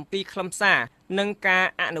ផ្សាយអំពីខ្លឹមសារនិងការ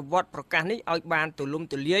អនុវត្តប្រកាសនេះឲ្យបានទូលំ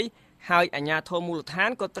ទូលាយហើយអាជ្ញាធរមូលដ្ឋាន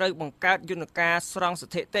ក៏ត្រូវបង្កើតយន្តការស្រង់ស្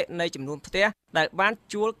ថិតិនៃចំនួនផ្ទះដែលបាន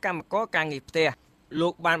ជួលកម្មករការងារផ្ទះលោ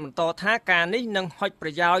កបានបន្តថាការនេះនឹងហុចប្រ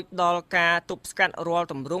យោជន៍ដល់ការទប់ស្កាត់រាល់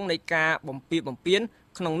ទម្រង់នៃការបំពាន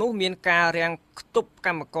ក្នុងនោះមានការរាំងខ្ទប់ក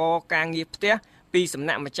ម្មករការងារផ្ទះពីសំ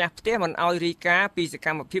ណាក់ម្ចាស់ផ្ទះមិនឲ្យរាយការណ៍ពីសក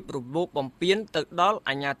ម្មភាពរបបបំពានទៅដល់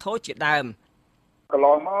អាជ្ញាធរជាដើមកន្ល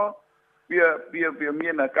ងមកវាមា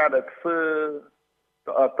នការដែលធ្វើ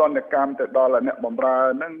ទណ្ឌកម្មទៅដល់អ្នកបម្រើ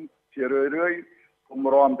ហ្នឹងជារឿយគ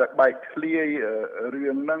ម្រាំតែបែកធ្លាយ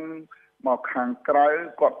រឿងហ្នឹងមកខាងក្រៅ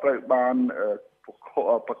គាត់ត្រូវបាន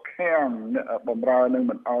ប្រខាំងអ្នកបម្រើនឹង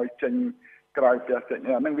មិនឲ្យចេញក្រៅផ្ទះចេញ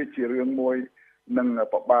ហ្នឹងវាជារឿងមួយនឹង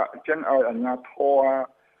ពិបាកអញ្ចឹងឲ្យអាជ្ញាធរ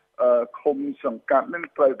ឃុំសង្កាត់នឹង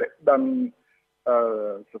ត្រូវតែដឹង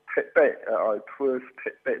ស្ថិតិឲ្យធ្វើស្ថិ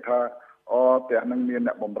តិថាផ្ទះនឹងមាន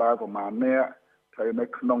អ្នកបម្រើប្រមាណអ្នក ត្រូវនៅ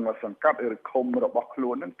ក្នុងសង្កាត់ឬឃុំរបស់ខ្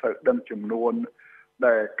លួននឹងត្រូវដឹងចំនួន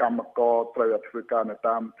ដែលកម្មករត្រូវធ្វើការនៅ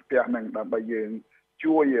តាមផ្ទះនឹងដើម្បីយើង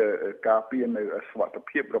ជួយការពារនៅសុខ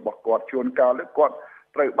ភាពរបស់គាត់ជួនកាលគាត់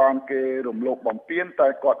ត្រូវបានគេរំលោភបំពានតែ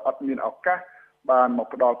គាត់អត់មានឱកាសបានមក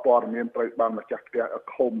ផ្ដល់ព័ត៌មានត្រូវបានម្ចាស់ផ្ទះ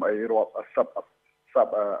ឃុំអីរាប់សប្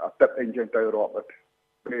អាទិត្យអីចឹងទៅរាប់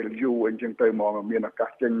ពេលយូរអីចឹងទៅមកមានឱកាស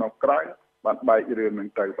ចេញមកក្រៅបានបែករឿងនឹង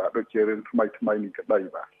ទៅបាទដូចជារឿងថ្មីនេះក្តី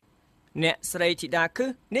បាទអ្នកស្រីធីតាគឺ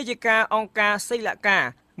នាយិកាអង្គការសីលកា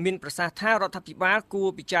មានប្រសាសន៍ថារដ្ឋាភិបាលគួរ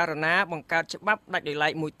ពិចារណាបង្កើតច្បាប់ដាច់ដោយឡែ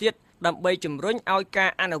កមួយទៀតដើម្បីជំរុញឲ្យកា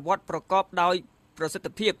រអនុវត្តប្រកបដោយប្រសិទ្ធ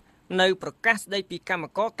ភាពនៅប្រកាសស្តីពីកម្ម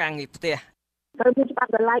ករការងារផ្ទះត្រូវមានច្បាប់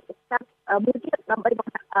ដោយឡែកកាត់មួយទៀតដើម្បីប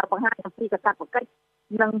ង្ហាញអំពីកាតព្វកិច្ច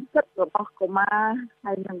និងសិទ្ធិរបស់កុមារ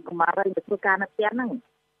ហើយនិងកុមារីទៅធ្វើការនៅផ្ទះហ្នឹង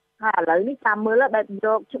ហើយឥឡូវនេះតាមមើលបែបយ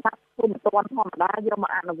កច្បាប់គុំមិនទាន់ធម្មតាយកម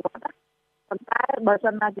កអនុវត្តប៉ុន្តែបើ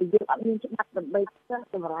សិនណាជាយើងអត់មានច្បាប់ដើម្បី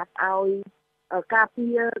សម្រាប់ឲ្យការពា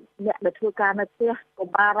រអ្នកដែលធ្វើការនៅផ្ទះកុ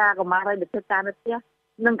មារីដែលធ្វើការនៅផ្ទះ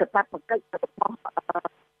និងកាតព្វកិច្ចរបស់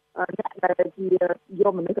អ្នកដែលជាយ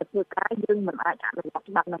កមនុស្សទៅធ្វើការយើងមិនអាចអនុវត្ត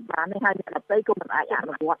ច្បាប់នឹងបានទេហើយអ្នកដទៃក៏មិនអាចអ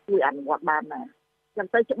នុវត្តជួយអនុវត្តបានដែរចឹង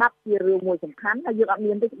ទៅច្បាប់ជារឿងមួយសំខាន់ហើយយើងអត់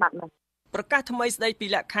មានទេច្បាប់នោះប្រកាសថ្មីស្តីពី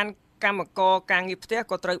លក្ខខណ្ឌកម្មករការងារផ្ទះ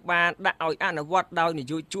ក៏ត្រូវបានដាក់ឲ្យអនុវត្តដោយន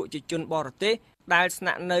យោជកជាជនបរទេសដែលស្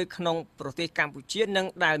នាក់នៅក្នុងប្រទេសកម្ពុជានិង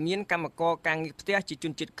ដែលមានកម្មករការងារផ្ទះជាជ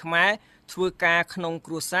នជាតិខ្មែរធ្វើការក្នុង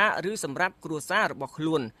គ្រួសារឬសម្រាប់គ្រួសាររបស់ខ្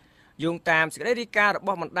លួនយោងតាមសេចក្តីរាយការណ៍រប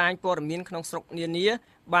ស់បណ្ដាញព័ត៌មានក្នុងស្រុកនានា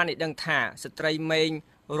បានឲ្យដឹងថាស្ត្រីមេង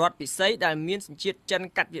រដ្ឋពិសីដែលមានសញ្ជាតិចិន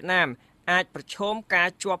កាត់វៀតណាមអាចប្រឈមការ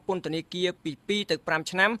ជាប់ពន្ធនាគារពី2ទៅ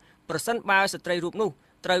5ឆ្នាំប្រសិនបើស្ត្រីរូបនោះ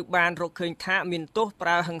ត្រូវបានរកឃើញថាមានទោសប្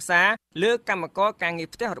រើហិង្សាលើកម្មករការងារ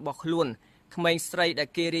ផ្ទះរបស់ខ្លួនក្មេងស្រីដែល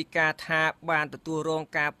គេរាយការណ៍ថាបានទទួលរង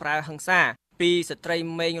ការប្រើហិង្សាពីស្ត្រី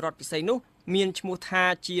មេងរដ្ឋពិសីនោះមានឈ្មោះថា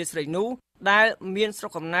ជាស្រីនូដែលមានស្រុ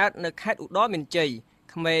កកំណើតនៅខេត្តឧត្តរមានជ័យ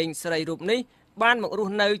ក្មេងស្រីរូបនេះបានមករ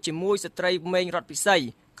ស់នៅជាមួយស្ត្រីមេងរដ្ឋពិសី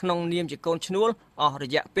ក្នុងនាមជាកូនឈ្នួលអស់រ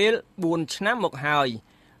យៈពេល4ឆ្នាំមកហើយ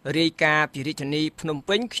រាយការណ៍ពីរាជធានីភ្នំ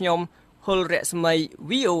ពេញខ្ញុំហុលរស្មី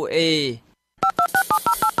VOA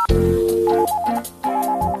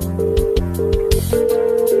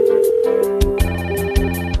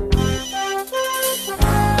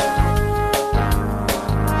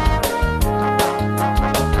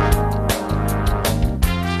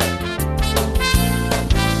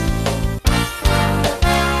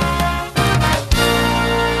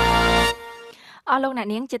អស់លោកអ្នក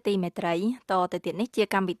នាងជាទីមេត្រីតទៅទៀតនេះជា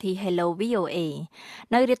កម្មវិធី Hello VOA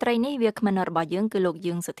នៅរាត្រីនេះវាគ្មិនរបស់យើងគឺលោក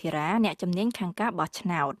យើងសុធិរាអ្នកជំនាញខាងការបោះឆ្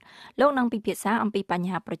នោតលោកនឹងពិភាក្សាអំពីបញ្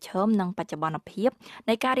ហាប្រឈមនិងបច្ចុប្បន្នភាព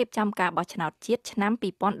នៃការរៀបចំការបោះឆ្នោតជាតិឆ្នាំ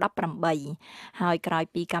2018ហើយក្រោយ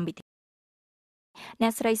ពីកម្មវិធីអ្ន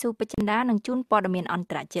កស្រីស៊ូពេជ្រចិន្តានឹងជូនព័ត៌មានអន្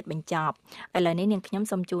តរជាតិបញ្ចប់ឥឡូវនេះនាងខ្ញុំ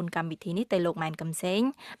សូមជូនកម្មវិធីនេះទៅលោកម៉ែនកំសែង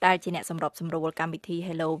ដែលជាអ្នកសម្របសម្រួលកម្មវិធី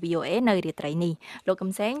Hello VOA នៅរាត្រីនេះលោក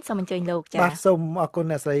កំសែងសូមអញ្ជើញលោកចា៎បាទសូមអរគុណ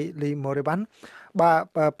អ្នកស្រីលីម៉ូរីវ៉ាន់បាទ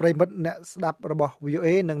ប្រិមិត្តអ្នកស្ដាប់របស់ VOA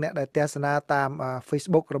និងអ្នកដែលទស្សនាតាម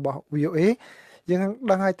Facebook របស់ VOA យើង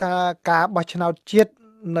ដឹងហើយថាការបោះឆ្នោតជាតិ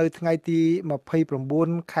នៅថ្ងៃទី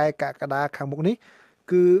29ខែកក្កដាខាងមុខនេះ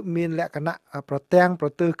គឺមានលក្ខណៈប្រទាំងប្រ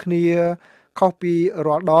ទើគ្នាខុសពី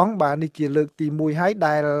រាល់ដងបាទនេះជាលើកទី1ហើយ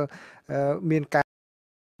ដែលមានការ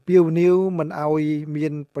ពាវនាវមិនឲ្យមា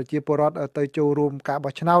នប្រជាពលរដ្ឋទៅចូលរួមការ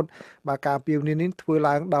បោះឆ្នោតបាទការពាវនាវនេះធ្វើ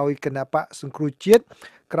ឡើងដោយគណៈបកសង្គ្រោះជាតិ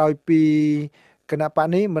ក្រោយពីគណៈបក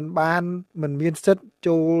នេះមិនមានសិទ្ធិ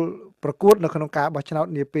ចូលប្រកួតនៅក្នុងការបោះឆ្នោត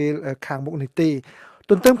នាពេលខាងមុខនេះទេ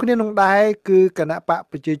ទន្ទឹមគ្នានឹងដែរគឺគណៈបក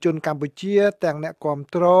ប្រជាជនកម្ពុជាទាំងអ្នកគាំ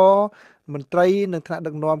ទ្រមន្ត្រីនិងថ្នាក់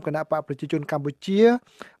ដឹកនាំគណៈបកប្រជាជនកម្ពុជា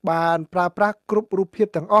បានប្រើប្រាស់គ្រប់រូបភាព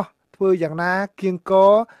ទាំងអស់ធ្វើយ៉ាងណាគៀងគ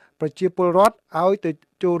រប្រជាពលរដ្ឋឲ្យទៅ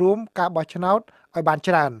ចូលរួមការបោះឆ្នោតឲ្យបាន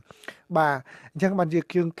ច្រើនបាទអញ្ចឹងបានជា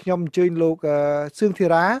ខ្ញុំអញ្ជើញលោកសឿងធី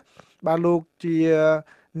រ៉ាបាទលោកជា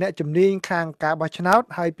អ្នកជំនាញខាងការបោះឆ្នោត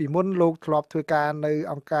ហើយពីមុនលោកធ្លាប់ធ្វើការនៅ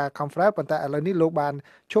អង្គការ Conference ប៉ុន្តែឥឡូវនេះលោកបាន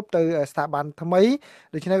ឈប់ទៅស្ថាប័នថ្មី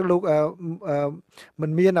ដូច្នេះលោកមិ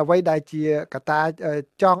នមានអ្វីដែលជាកត្តា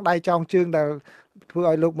ចងដៃចងជើងដែលធ្វើ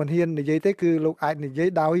ឲ្យលោកមិនហ៊ាននិយាយទេគឺលោកអាចនិយាយ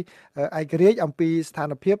ដោយឯករាជ្យអំពីស្ថា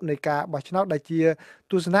នភាពនៃការបោះឆ្នោតដែលជា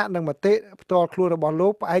ទស្សនៈនិងមតិផ្ទាល់ខ្លួនរបស់លោ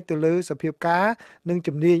កផ្អែកទៅលើសភាពការនិង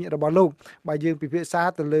ជំនាញរបស់លោកបើយើងពិភាក្សា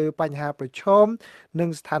ទៅលើបញ្ហាប្រឈមនិង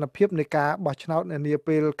ស្ថានភាពនៃការបោះឆ្នោតនា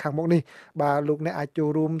ពេលខាងមុខនេះបាទលោកអ្នកអាចចូល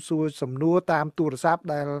រួមសួរសំណួរតាមទូរស័ព្ទ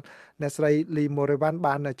ដែលអ្នកស្រីលីម៉ូរីវ៉ាន់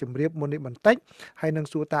បានជម្រាបមុននេះបន្តិចហើយនឹង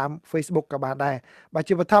សួរតាម Facebook ក៏បានដែរបាទ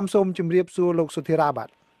ជាបឋមសូមជម្រាបសួរលោកសុធិរាបាទ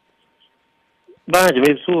ជំ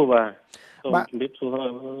រាបសួរបាទសូម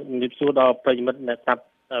ជំរាបសួរដល់ប្រិយមិត្តអ្នកស្ដាប់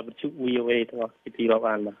វិទ្យុ VOA ទាំងអស់ពីទីរាប់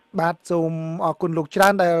អានបាទសូមអរគុណលោកច្រើ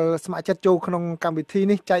នដែលស្ម័គ្រចិត្តចូលក្នុងកម្មវិធី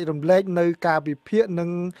នេះចែករំលែកនៅការវិភាគនិង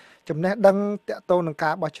ចំណេះដឹងទាក់ទងនឹងកា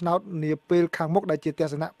របោះឆ្នោតនាពេលខាងមុខដែលជាទ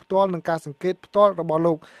ស្សនៈផ្ទាល់និងការសង្កេតផ្ទាល់របស់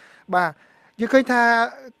លោកបាទយើងឃើញថា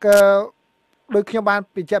ដោយខ្ញុំបាន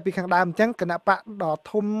បញ្ជាក់ពីខាងដើមអញ្ចឹងគណៈបកដ៏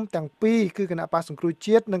ធំទាំងពីរគឺគណៈបកសង្គ្រោះ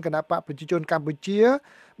ជាតិនិងគណៈបកប្រជាជនកម្ពុជា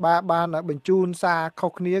បាទបានបញ្ជូនសារខុ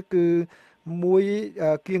សគ្នាគឺមួយ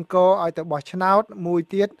គៀងកឲ្យទៅបោះឆ្នោតមួយ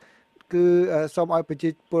ទៀតគឺសូមឲ្យប្រជា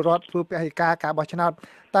ពលរដ្ឋធ្វើពហិការការបោះឆ្នោត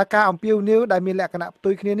តើការអំពាវនាវដែលមានលក្ខណៈផ្ទុ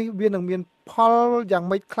យគ្នានេះវានឹងមានផលយ៉ាង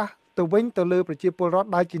ម៉េចខ្លះទៅវិញទៅលើប្រជាពលរដ្ឋ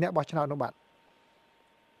ដែលជាអ្នកបោះឆ្នោតនោះបាទ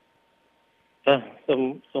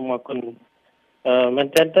សូមអរគុណមែន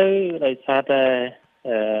តើទៅដោយសារតែ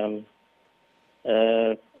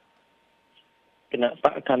គណៈប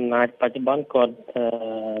កកណ្ដាលបច្ចុប្បន្នគាត់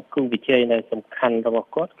គូវិជ័យនៅសំខាន់របស់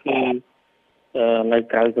គាត់គឺនៅ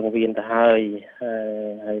ក្រៅសង្វៀនទៅហើយ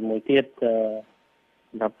មួយទៀត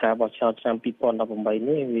សម្រាប់ការបោះឆ្នោតឆ្នាំ2018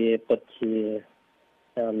នេះវាពិតជា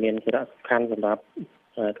មានសារៈសំខាន់សម្រាប់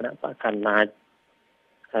គណៈបកកណ្ដាល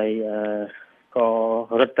ហើយក៏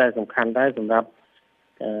រឹតតែសំខាន់ដែរសម្រាប់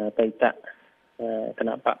បេតៈគ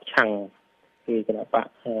ណៈបកឆាំងគឺគណៈបក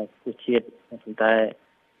ប្រជាជាតិប៉ុន្តែ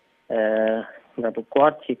សម្រាប់ពួកគា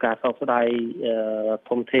ត់ជាការសោកស្ដាយ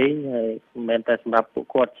ធំធេងហើយមិនមែនតែសម្រាប់ពួក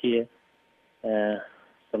គាត់ជា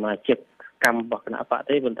សមាជិកកម្មរបស់គណៈបក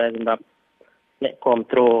ទេប៉ុន្តែសម្រាប់អ្នកគ្រប់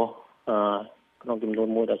គ្រងក្នុងចំនួន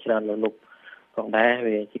មួយដ៏ច្រើនលើលោកផងដែរ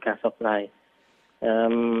វាជាការសោកស្ដាយ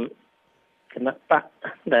គណៈបក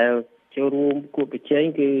ដែលចូលរួមគួតប្រជែង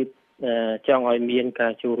គឺចង់ឲ្យមានកា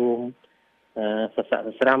រចូលរួមសស័កស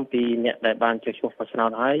ស្រាំពីអ្នកដែលបានចូលឈ្មោះបោះឆ្នោត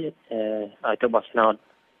ហើយឲ្យទៅបោះឆ្នោត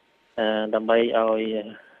ដើម្បីឲ្យ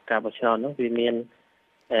ការបោះឆ្នោតនោះវាមាន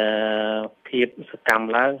ភាពសកម្ម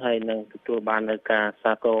ឡើងហើយនឹងទទួលបាននៅការ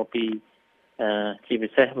សាទរពីជាពិ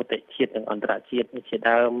សេសមតិជាតិនិងអន្តរជាតិជា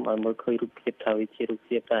ដើមឲ្យមើលឃើញរូបភាពថាវាជារូប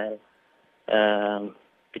ភាពដែល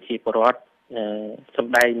ប្រជាពលរដ្ឋស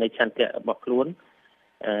ម្ដែងនៅឆន្ទៈរបស់ខ្លួន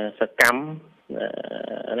សកម្ម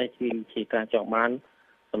នេះជាការចង់បាន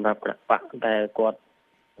សម្រាប់គណៈបកដែលគាត់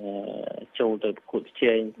ចូលទៅប្រកួតប្រ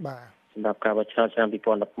ជែងសម្រាប់ការបោះឆ្នោតឆ្នាំ2018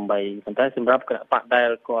ប៉ុន្តែសម្រាប់គណៈបកដែល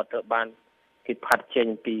គាត់ត្រូវបានគេផាត់ចេញ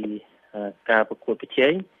ពីការប្រកួតប្រជែ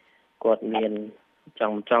ងគាត់មានច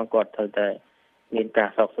ង់គាត់ត្រូវតែមានការ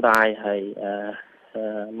សោកស្ដាយហើយ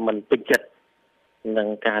មិនពេញចិត្តនឹង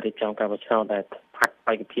ការរៀបចំការបោះឆ្នោតដែលផាត់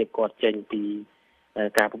បេក្ខភាពគាត់ចេញពី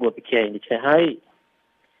ការប្រកួតប្រជែងដូច្នេះហើយ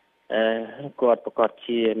គាត់ប្រកាស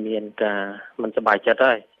ជាមានការមិនសប្បាយចិត្ត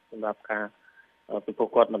ហើយសម្រាប់ការពីពួក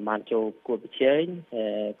គាត់មិនបានចូលប្រកួតប្រជែង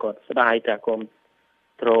គាត់ស្ដាយតែគ្រប់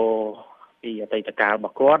គ្រងពីអតីតកាលរប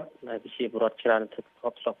ស់គាត់ហើយប្រជាពលរដ្ឋច្រើនទៅគ្រ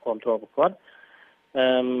ប់ស្រុកគ្រប់គ្រងរបស់គាត់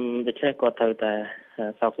ដូច្នេះគាត់ត្រូវតែ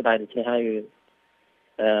សោកស្ដាយដូច្នេះហើយ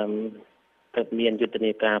កើតមានយុទ្ធ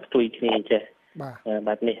នាការផ្ទុយគ្នាចេះ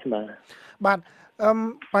បែបនេះបាទ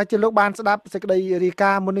បើជាលោកបានស្ដាប់សេចក្តីរាយ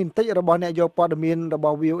ការណ៍មុននេះបន្តិចរបស់អ្នកយកព័ត៌មានរប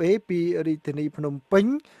ស់ VOA ពីរាជធានីភ្នំពេញ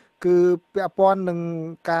គឺពាក់ព័ន្ធនឹង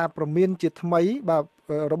ការប្រមានជាថ្មីបាទ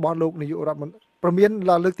របស់លោកនាយករដ្ឋមន្ត្រីប្រមាន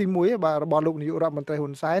លើកទី1បាទរបស់លោកនាយករដ្ឋមន្ត្រីហ៊ុ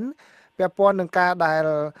នសែនពាក់ព័ន្ធនឹងការដែល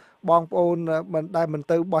បងប្អូនដែលមិន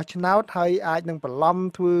ទៅបោះឆ្នោតហើយអាចនឹងបន្លំ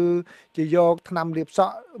ធ្វើជាយកថ្នាំលាបស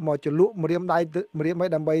ក់មកចលក់ម្រាមដៃម្រាមអី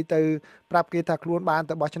ដើម្បីទៅប្រាប់គេថាខ្លួនបាន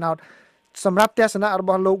ទៅបោះឆ្នោតសម្រាប់ទស្សនៈរប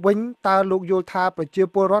ស់លោកវិញតើលោកយល់ថាប្រជា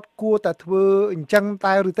ពលរដ្ឋគួរតែធ្វើអញ្ចឹង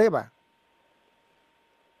តែឬទេបាទ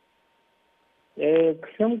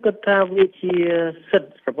ខ្ញុំគិតថាវាជាសិទ្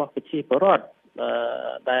ធិរបស់ប្រជាពលរដ្ឋ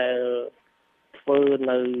ដែលធ្វើ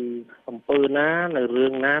នៅអំពើណានៅរឿ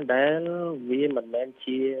ងណាដែលវាមិនមែន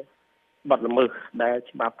ជាបទល្មើសដែល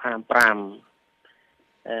ច្បាប់ហាម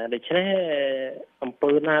5ដូច្នេះអំ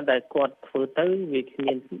ពើណាដែលគាត់ធ្វើទៅវាគ្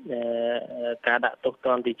មានការដាក់ទោសទ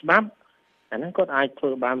ណ្ឌពីច្បាប់អាហ្នឹងគាត់អាចធ្វើ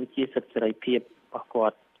បានវាជាសិទ្ធិសេរីភាពរបស់គា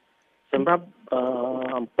ត់សម្រាប់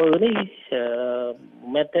អំពើនេះ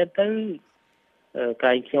មែនទេទៅ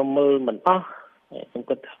កាយខ្ញុំមើលមិនអស់ខ្ញុំ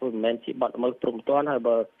គិតថាមិនមែនជាបទល្មើសព្រហ្មទណ្ឌហើយ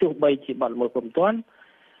បើទោះបីជាបទល្មើសព្រហ្មទណ្ឌ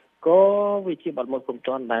ក៏វាជាបទល្មើសព្រហ្មទ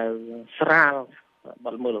ណ្ឌដែលស្រាលប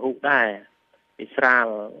ទល្មើសរហូតដែរវាស្រាល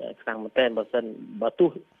ខ្លាំងមែនទែនបើ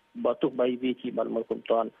ទោះបីវាជាបទល្មើសព្រហ្ម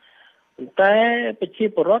ទណ្ឌប៉ុន្តែប្រជា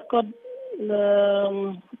ពលរដ្ឋគាត់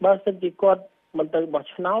បើសិនជាគាត់មិនទៅបោះ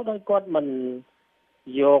ឆ្នោតហើយគាត់មិន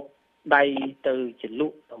យកដៃទៅចល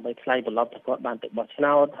ក់ដើម្បីថ្លៃបន្លប់ថាគាត់បានទៅបោះឆ្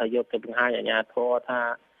នោតហើយយកទៅបង្ហាញអាជ្ញាធរថា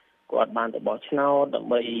គាត់បានទៅបោះឆ្នោតដើ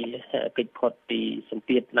ម្បីគេចផុតពីសម្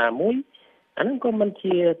ពាធណាមួយអាហ្នឹងក៏មិន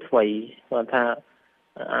ជាថ្មីគាត់ថា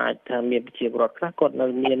អាចថាមានប្រជាពលរដ្ឋខ្លះគាត់នៅ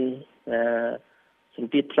មានសម្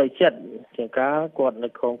ពាធផ្លូវចិត្តជាងកាលគាត់នៅ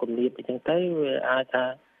ក្នុងគម្លាតអញ្ចឹងទៅវាអាចថា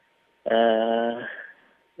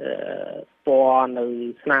ពណ៌នៅ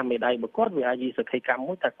ស្នាមមេដៃរបស់គាត់វាអាចជាសក្ខីកម្ម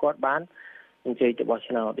មួយតែគាត់បានអញ្ជើញទៅបោះ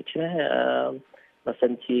ឆ្នោតដូច្នេះបើសិ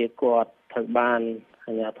នជាគាត់ត្រូវបាន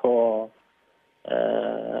អាជ្ញាធរ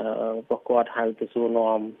របស់គាត់ហៅទៅសួរ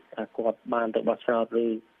នាំថាគាត់បានទៅបោះឆ្នោតឬ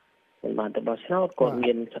មិនបានទៅបោះឆ្នោតគាត់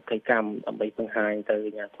មានសក្ខីកម្មដើម្បីបង្ហាញទៅ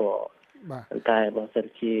អាជ្ញាធរតែបើសិន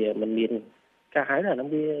ជាមិនមានការហៅហ្នឹង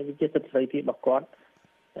វាជាសិទ្ធិសេរីភាពរបស់គាត់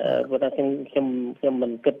ព្រោះតែខ្ញុំមិ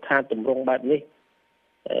នគិតថាទម្រង់បែបនេះ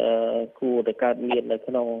គួរតែកើតមាននៅ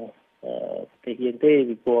ក្នុងប្រទេសយើងទេ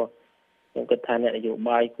ពីព្រោះខ្ញុំគិតថាអ្នកនយោ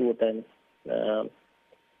បាយគួរតែ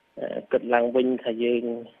គិតឡើងវិញថាយើង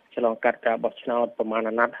ឆ្លងកាត់ការបោះឆ្នោតប្រមាណ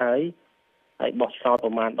អាណត្តិហើយបោះឆ្នោត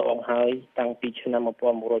ប្រមាណដងហើយតាំងពីឆ្នាំ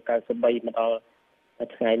1993មកដល់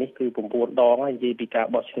ថ្ងៃនេះគឺ9ដងហើយនិយាយពីការ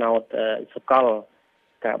បោះឆ្នោតសកល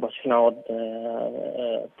ការបោះឆ្នោត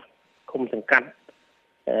ឃុំសង្កាត់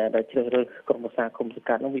ដែលជ្រើសរើសក្រុមប្រឹក្សាឃុំសង្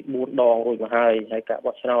កាត់នោះវា4ដងរួចមកហើយការ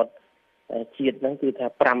បោះឆ្នោតជាតិហ្នឹងគឺថា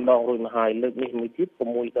5ដងរួចមកហើយលើកនេះមួយទៀត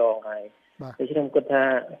6ដងហើយដូច្នេះខ្ញុំគិតថា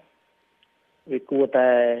វាគួរតែ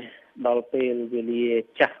ដល់ពេលវេលា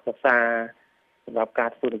ចាស់ភាសាសម្រាប់ការ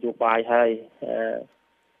ធ្វើនយោបាយហើយ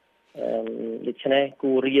ដូច្នេះ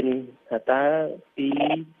គួររៀនថាតើពី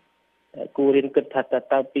គួររៀនគិតថា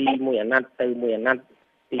តើពីមួយអាណត្តិទៅមួយអាណត្តិ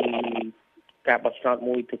ពីការបោះឆ្នោត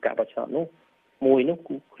មួយទៅការបោះឆ្នោតនោះមួយនោះ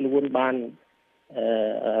ខ្លួនបាន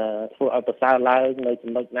ធ្វើឲ្យប្រសើរឡើងនៅ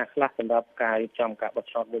ចំណុចណាខ្លះសម្រាប់ការរៀបចំការបោះ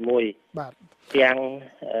ឆ្នោតមួយបាទទាំង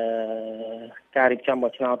ការរៀបចំ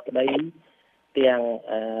បោះឆ្នោតក្តីទាំង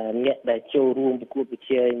អ្នកដែលចូលរួមប្រកួតប្រ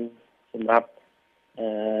ជែងសម្រាប់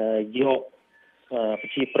យកប្រ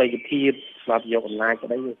ជាប្រិយភាពសម្រាប់យកអំណាចក្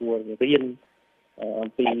តីគួររៀនអំ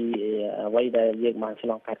ពីអ្វីដែលយើងបានឆ្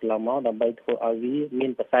លងកាត់កន្លងមកដើម្បីធ្វើឲ្យវាមា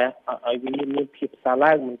នប្រសើរឲ្យវាមានភាពប្រសើរ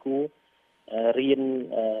ឡើងមិនគួររៀន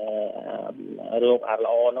រោគអាល្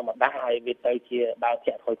អនោះមកដាក់ឲ្យវាទៅជាដើរ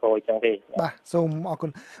ធាក់ថយក្រោយចឹងទេបាទសូមអរគុណ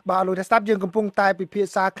បាទលោកអ្នកស្ដាប់យើងកំពុងតែពិភា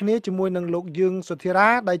ក្សាគ្នាជាមួយនឹងលោកយើងសុធិរា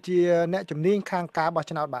ដែលជាអ្នកជំនាញខាងការបោះ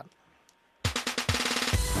ឆ្នោតបាទ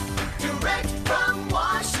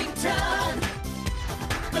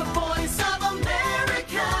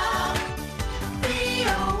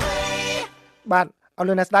បាទអរ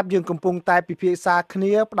លោកអ្នកស្ដាប់យើងកំពុងតែពិភាក្សាគ្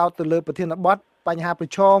នាផ្ដោតទៅលើប្រធានបទបញ្ហាប្រ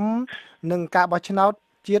ឈមនឹងការបោះឆ្នោត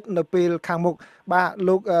ជាតិនៅពេលខាងមុខបាទ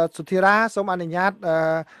លោកសុធិរាសូមអនុញ្ញាត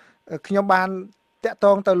ខ្ញុំបានតាក់ទ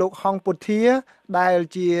ងទៅលោកហងពុធាដែល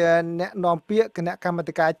ជាអ្នកនាំពាក្យគណៈកម្មា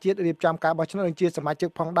ធិការជាតិរៀបចំការបោះឆ្នោតនិងជាសមាជិក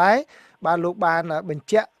ផងដែរបាទលោកបានបញ្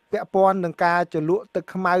ជាក់ពាក់ព័ន្ធនឹងការចលក់ទឹក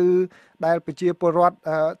ខ្មៅដែលប្រជាពលរដ្ឋ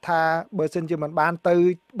ថាបើសិនជាមិនបានទៅ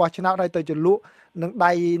បោះឆ្នោតហើយទៅចលក់នឹង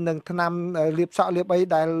ដៃនឹងថ្នាំលាបសក់លាបអី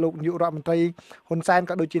ដែលលោកនាយករដ្ឋមន្ត្រីហ៊ុនសែន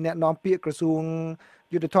ក៏ដូចជាអ្នកនាំពាក្យក្រសួង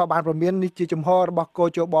យុទ្ធភ័ពបានព្រមាននេះជាចំហរបស់កោ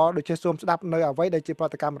ជបដូចជាសូមស្ដាប់នៅអ្វីដែលជាប្រ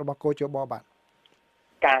តិកម្មរបស់កោជបបាទ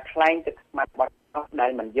ការខ្លែងទឹកខ្មាត់បោះឆ្នោតដែ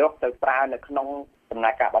លមិនយកទៅប្រើនៅក្នុងដំណើ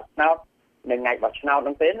រការបោះឆ្នោតនៅថ្ងៃបោះឆ្នោតហ្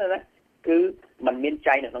នឹងទេណាគឺมันមាន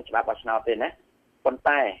ចែងនៅក្នុងច្បាប់បោះឆ្នោតទេណាប៉ុន្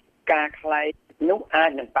តែការខ្លែងនោះអា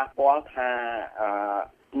ចនឹងប៉ះពាល់ថា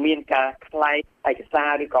មានការខ្លែងឯកសា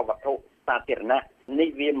រឬក៏វត្ថុសាធារណៈនេះ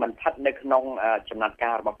វាមិនស្ថិតនៅក្នុងចំណាត់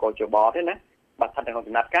ការរបស់កោជបទេណាបើស្ថិតនៅក្នុង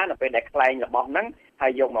ចំណាត់ការនៅពេលដែលខ្លែងរបស់ហ្នឹងហើ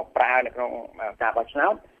យយកមកប្រើនៅក្នុងការបោះឆ្នោ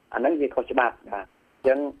តអាហ្នឹងវាខុសច្បាប់បាទអញ្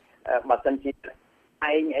ចឹងបើសិនជា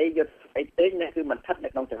ឯងអីយកអីទេនេះគឺមិនស្ថិតនៅ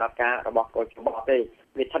ក្នុងចំណាត់ការរបស់កោជបទេ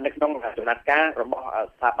វាស្ថិតនៅក្នុងចំណាត់ការរបស់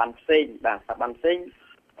ស្ថាប័នផ្សេងបាទស្ថាប័នផ្សេង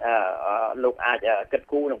លោកអាចគិត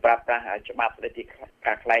គូរនឹងប្រើប្រាស់ច្បាប់ស្តីពី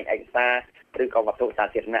ការខ្លែងឯកសារឬក៏វត្ថុសា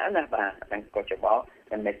ធារណៈណាបាទហ្នឹងកោជប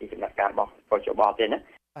មិនមែនជាចំណាត់ការរបស់កោជបទេណា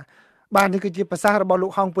បាទនេះគឺជាប្រសាសន៍របស់លោ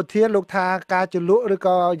កហងពុធាលោកថាការចលក់ឬ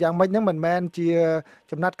ក៏យ៉ាងម៉េចហ្នឹងមិនមែនជា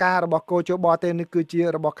ចំណាត់ការរបស់កោជបទេនេះគឺជា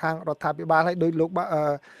របស់ខាងរដ្ឋាភិបាលហើយដោយលោក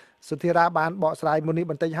សុធិរាបានបកស្រាយមុននេះ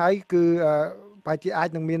បន្តិចហើយគឺប្រហែលជាអាច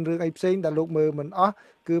នឹងមានរឿងអីផ្សេងដែលលោកមើលមិនអស់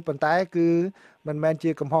គឺប៉ុន្តែគឺមិនមែនជា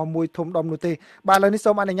កំហុសមួយធំដុំនោះទេបាទឥឡូវនេះ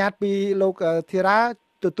សូមអនុញ្ញាតពីលោកធិរា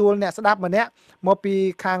ទទួលអ្នកស្ដាប់ម្នាក់មកពី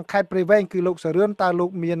ខាងខេត្តព្រៃវែងគឺលោកសរឿនតើលោក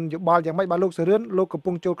មានយោបល់យ៉ាងម៉េចបាទលោកសរឿនលោកកំ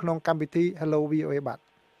ពុងចូលក្នុងកម្មវិធី Hello VOA បាទ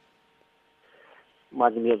បា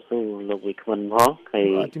ទជំរាបសួរលោកវិក្មិនផងហើយ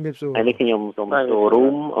ជំរាបសួរហើយនេះខ្ញុំសូមចូលរួ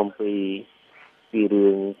មអំពីរឿ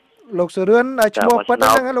ងលោកសរឿនឈ្មោះពិត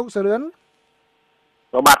ហ្នឹងលោកសរឿន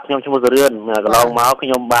បាទខ្ញុំឈ្មោះសរឿនកន្លងមកខ្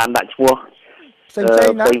ញុំបានដាក់ឈ្មោះផ្សេង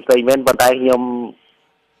ណាផ្សេងមែនប៉ុន្តែខ្ញុំ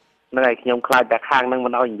ហ្នឹងហើយខ្ញុំខ្លាចតែខាងហ្នឹងមិ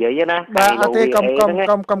នឲ្យនិយាយណាបាទអត់ទេ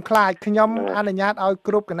កុំខ្លាចខ្ញុំអនុញ្ញាតឲ្យ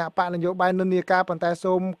គ្រប់គណៈបកនយោបាយនិន្នាការប៉ុន្តែ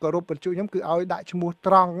សូមគោរពបញ្ជូនខ្ញុំគឺឲ្យដាក់ឈ្មោះ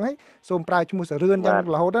ត្រង់ហ្នឹងសូមប្រើឈ្មោះសរឿនយ៉ាង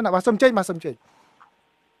រហូតណាបាទសូមចេញបាទសូមចេញ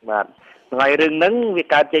បាទថ្ងៃរឿងហ្នឹងវា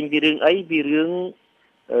កើតចេញពីរឿងអីពីរឿង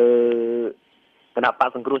គណៈបក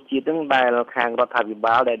សង្គ្រោះជាតិហ្នឹងដែលខាងរដ្ឋាភិ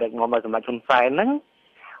បាលដែលដឹកនាំដោយសម្ដេចហ៊ុនសែនហ្នឹង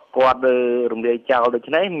គាត់រំលាយចោលដូ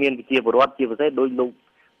ច្នេះមានវិជាបរដ្ឋជាពិសេសដោយលោក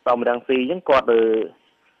សំរងស៊ីអញ្ចឹងគាត់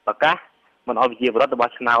ប្រកាសមិនអោយវិជាបរដ្ឋរប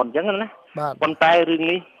ស់ឆ្នោតអញ្ចឹងណាប៉ុន្តែរឿង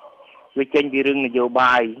នេះវាចេញពីរឿងនយោ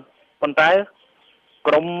បាយប៉ុន្តែ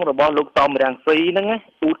ក្រមរបស់លោកសំរងស៊ីហ្នឹង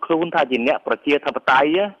អ៊ូតខ្លួនថាជាអ្នកប្រជាធិបតេយ្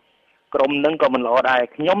យក្រមហ្នឹងក៏មិនល្អដែរ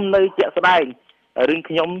ខ្ញុំនៅជាក់ស្ដែងរឿង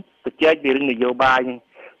ខ្ញុំទៅចែកពីរឿងនយោបាយ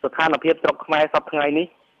ស្ថានភាពស្រុកខ្មែរសប្តាហ៍ថ្ងៃនេះ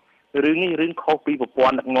រឿងនេះរឿងខុសពីប្រព័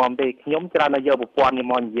ន្ធដឹកនាំទេខ្ញុំច្រើនតែយកប្រព័ន្ធនេះ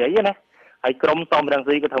មកនិយាយណាហើយក្រមសំរង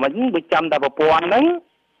ស៊ីក៏ថាម៉េចបើចាំតែប្រព័ន្ធហ្នឹង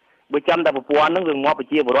វាងាប់ប្រ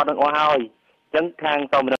ជាពលរដ្ឋនឹងអស់ហើយអញ្ចឹងខាង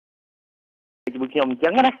សំរងជាមួយខ្ញុំអញ្ចឹ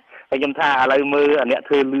ងណាហើយខ្ញុំថាឥឡូវមើលអ្នក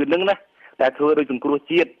ធ្វើលឿនហ្នឹងណាតែធ្វើដោយសង្គ្រោះ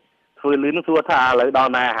ជាតិធ្វើលឿនហ្នឹងសួរថាឥឡូវដ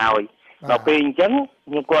ល់ណាហើយដល់ពេលអញ្ចឹង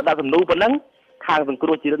ខ្ញុំគាត់ដាក់សំណួរប៉ុណ្ណឹងខាងសង្គ្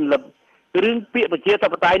រោះជាតិលឹបរឿងពាក្យប្រជាធិ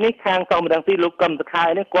បតេយ្យនេះខាងសំរងស៊ីលោកកឹមសុខា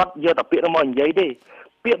នេះគាត់យកតែពាក្យមកនិយាយទេ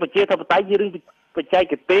ពាក្យប្រជាធិបតេយ្យជារឿងបច្ចេក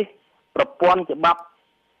ទេសប្រព័ន្ធច្បាប់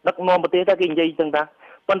ដឹកនាំប្រទេសតែគេនិយាយចឹងតា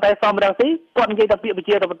ប៉ុន្តែសំរងស៊ីគាត់និយាយតែពាក្យប្រ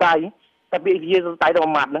ជាធិបតេយ្យតែពាក្យប្រជាធិបតេយ្យតែមួ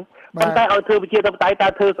យម៉ាត់ហ្នឹងប៉ុន្តែឲ្យធ្វើប្រជាធិបតេយ្យតើ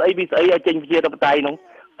ធ្វើស្អីពីស្អីឲ្យចេញប្រជាធិបតេយ្យហ្នឹង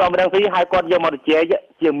សំរងស៊ីឲ្យគាត់យកមកជែក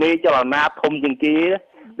ជាមេចលនាធំជាងគេ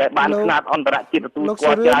ដែលបានខ្នាតអន្តរជាតិទទួលស្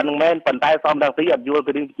គាល់ច្រើននឹងមែនប៉ុន្តែសំរងស៊ីអត់យល់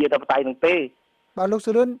ពីរឿងប្រជាធិបតេយ្យហ្នឹងទេបាទលោក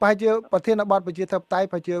សុរិនប្រហែលជាប្រធានបទប្រជាធិបតេយ្យ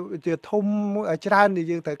ប្រហែលជាធំច្រើនដែល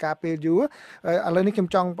យើងត្រូវការពេលយូរឥឡូវនេះខ្ញុំ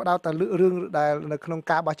ចង់បដោតតែលើករឿងដែលនៅក្នុង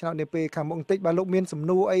ការបោះឆ្នោតនាពេលខាងមុខបន្តិចបាទលោកមានសំ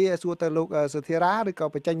ណួរអីសួរទៅលោកសុធារាឬក៏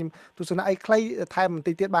បញ្ចេញទស្សនៈអីខ្លីថែមបន្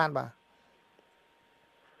តិចទៀតបានបាទ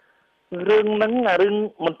រឿងហ្នឹងរឿង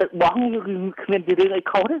មិនទឹកបោះគឺគ្មានជារឿងអី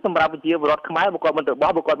ខុសទេសម្រាប់ប្រជាពលរដ្ឋខ្មែរបើគាត់មិនទឹក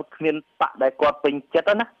បោះបើគាត់គ្មានបកដែលគាត់ពេញចិត្ត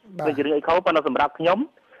ណាមិនជារឿងអីខុសប៉ុន្តែសម្រាប់ខ្ញុំ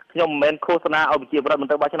មិនមែនឃោសនាឲ្យប្រជាពលរដ្ឋមិន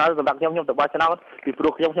ទៅបោះឆ្នោតសម្រាប់ខ្ញុំទៅបោះឆ្នោតពីព្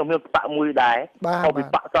រោះខ្ញុំមានបកមួយដែរខុសពី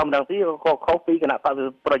បកសំរងស៊ីក៏ខុសពីគណៈបក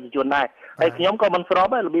ប្រជាជនដែរហើយខ្ញុំក៏មិនស្រប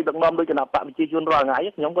ដែររបៀបដឹកនាំដោយគណៈបកប្រជាជនរាល់ថ្ងៃ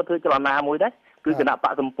ខ្ញុំក៏ធ្វើចលនាមួយដែរគឺគណៈប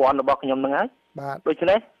កសម្ព័ន្ធរបស់ខ្ញុំហ្នឹងហើយដូច្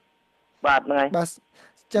នេះបាទហ្នឹងហើយបាទ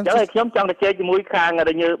ចឹងហើយខ្ញុំចង់ទៅជែកជាមួយខាង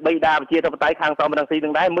រញើបៃតាប្រជាធិបតេយ្យខាងសំរងស៊ីនឹ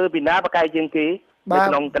ងដែរមើលពីណាប្រកែកជាងគេនៅ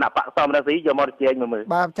ក្នុងគណៈបកសំរងស៊ីយកមកជែកមើល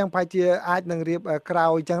បាទចឹងប្រហែលជាអាចនឹងរៀបក្រោ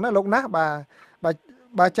យចឹងណាលោកណា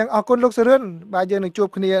បាទចឹងអរគុណលោកសុរិនបាទយើងនឹងជួប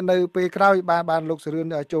គ្នានៅពេលក្រោយបានលោកសុរិន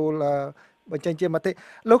ចូលបញ្ចេញជាមតិ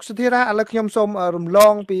លោកសុធារាឥឡូវខ្ញុំសូមរំល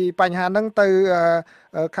ងពីបញ្ហាហ្នឹងទៅ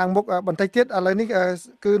ខាងមុខបន្តិចទៀតឥឡូវនេះ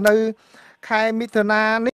គឺនៅខែមិថុនា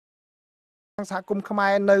នេះសហគមន៍ខ្មែ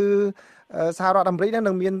រនៅសហរដ្ឋអាមេរិក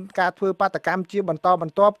នឹងមានការធ្វើបាតកម្មជាបន្តប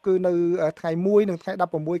ន្ទាប់គឺនៅថ្ងៃ1និងថ្ងៃ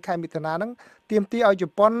16ខែមិថុនាហ្នឹងទាមទារឲ្យជ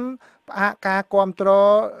ប៉ុនផ្អាកការគាំទ្រ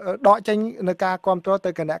ដកចេញនៅការគាំទ្រទៅ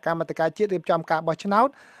គណៈកម្មាធិការជាតិរៀបចំការបោះឆ្នោត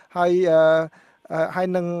ហើយ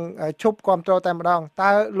នឹងឈប់គាំទ្រតែម្ដងតើ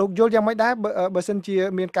លោកយល់យ៉ាងម៉េចដែរបើសិនជា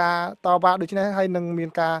មានការតវ៉ាដូចនេះហើយនឹងមាន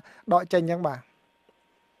ការដកចេញអញ្ចឹងបាទ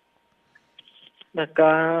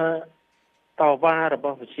ការតវ៉ារប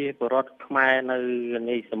ស់ប្រជាពលរដ្ឋខ្មែរនៅ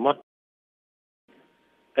នីសមុទ្រ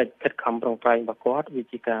កិច្ចខិតខំប្រឹងប្រែងរបស់គាត់វា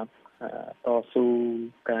ជាការតស៊ូ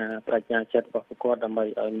ការបញ្ញាចិត្តរបស់គាត់ដើម្បី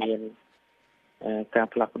ឲ្យមានការ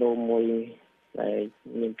ផ្លាស់ប្ដូរមួយដែល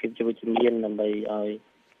មានភាពជាវិជ្ជមានដើម្បីឲ្យ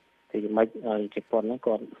ទីម៉េចឲ្យជប៉ុនហ្នឹង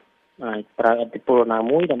គាត់អាចប្រើឥទ្ធិពលណា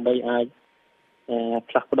មួយដើម្បីអាច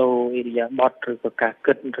ផ្លាស់ប្ដូរអេរិយាបថឬក៏ការ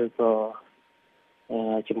គិតឬក៏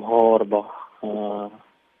ជំហររបស់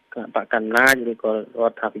ការបកកណ្ដាលឬក៏រ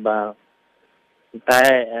ដ្ឋាភិបាលតែ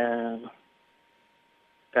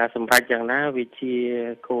ការសម្រេចយ៉ាងណាវាជា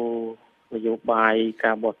គោលនយោបាយ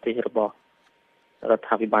ការបរទេសរបស់រដ្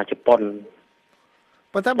ឋាភិបាលជប៉ុន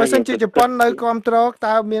ប៉ុន្តែបើសិនជាជប៉ុននៅគ្រប់គ្រង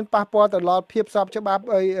តើមានប៉ះពាល់ទៅដល់ភាពស្របច្បាប់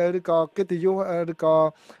ឬក៏កិត្តិយសឬក៏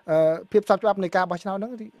ភាពស្របច្បាប់នៃការបោះឆ្នោតហ្នឹ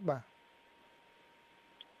ងបាទ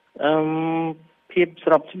ភាព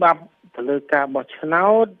ស្របច្បាប់ទៅលើការបោះឆ្នោ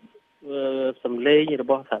តសម្លេងរ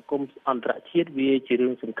បស់សហគមន៍អន្តរជាតិវាជារឿ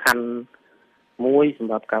ងសំខាន់មួយស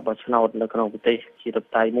ម្រាប់ការបោះឆ្នោតនៅក្នុងប្រទេសជាធិប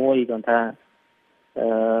តេយ្យមួយគាត់ថា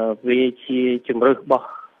វាជាជំរើសរបស់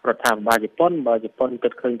រដ្ឋាភិបាលជប៉ុនបើជប៉ុនគិ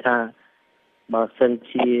តឃើញថាបើសិន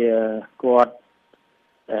ជាគាត់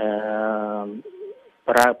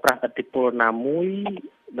ប្រើប្រាស់ឥទ្ធិពលណាមួយ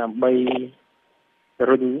ដើម្បី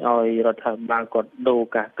រុញឲ្យរដ្ឋាភិបាលគាត់ដូរ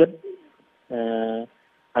ការគិត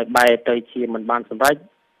ឲ្យបែរទៅជាមិនបានសម្រេច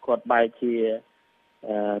គាត់បែរជា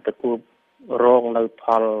ទទួលរងនៅផ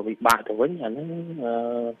លវិបាកទៅវិញអាហ្នឹង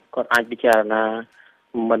គាត់អាចពិចារណា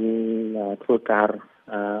មិនធ្វើការ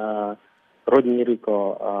រុញឬក៏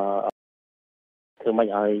ធ្វើម៉េច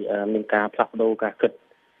ឲ្យមានការផ្លាស់ប្ដូរការគិត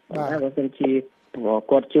តែបើសិនជា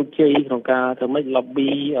គាត់ជោគជ័យក្នុងការធ្វើម៉េច lobby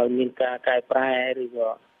ឲ្យមានការកែប្រែឬក៏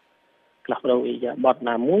ផ្លាស់ប្ដូរអិយាបថ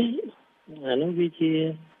ណាមួយអានោះវាជា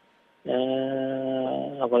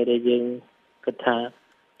អ្វីដែលយើងគិតថា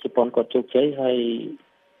ជប៉ុនគាត់ជោគជ័យហើយ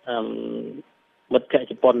មិត្តភក្តិ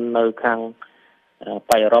ជប៉ុននៅខាង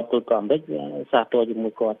ប៉ៃអឺរ៉ុបឬក៏អាមេរិកសាទរជាមួ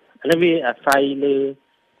យគាត់នេះវាអាស្រ័យលើ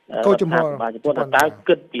គោលជំហរបាទជប៉ុនតើ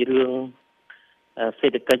គិតពីរឿងសេ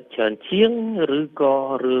ដ្ឋកិច្ចច្រើនជាងឬក៏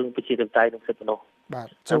រឿងប្រជាធិបតេយ្យនិងសិទ្ធិមនុស្សបាទ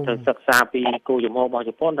សូមសិក្សាពីគោលជំហររបស់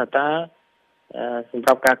ជប៉ុនថាតើសម្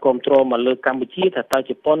រាប់ការគ្រប់គ្រងមកលើកម្ពុជាថាតើ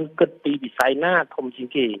ជប៉ុនគិតពីវិស័យណាធំជាង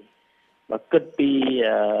គេបើគិតពី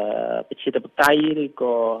ប្រជាធិបតេយ្យឬ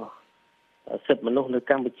ក៏សិទ្ធិមនុស្សនៅ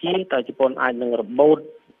កម្ពុជាតើជប៉ុនអាចនឹងរបូត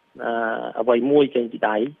អ្វីមួយចេញពី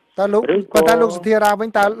ដៃតើលោកលោកសុធារាវិញ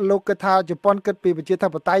តើលោកគិតថាជប៉ុនគិតពីប្រជាធិ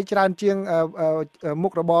បតេយ្យច្រើនជាងមុ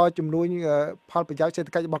ខរបរជំនួញផលប្រយោជន៍សេដ្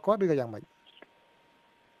ឋកិច្ចរបស់គាត់ឬក៏យ៉ាងម៉េច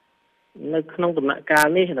នៅក្នុងដំណាក់កាល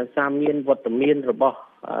នេះដោយសារមានវត្តមានរបស់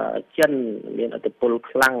ចិនមានឥទ្ធិពល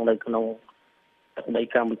ខ្លាំងនៅក្នុងទឹកដី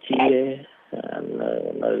កម្ពុជា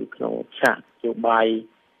នៅក្នុងឆាកនយោបាយ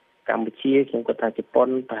កម្ពុជាខ្ញុំគិតថាជប៉ុន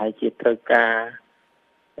ប្រហែលជាត្រូវការ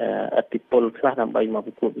ឥទ្ធិពលខ្លះដើម្បីមក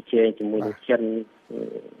ប្រកួតប្រជែងជាមួយនឹងចិន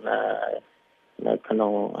នៅក្នុ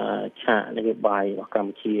ងឆាកនយោបាយរបស់កម្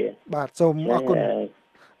ពុជាបាទសូមអរគុណ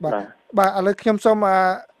បាទឥឡូវខ្ញុំសូម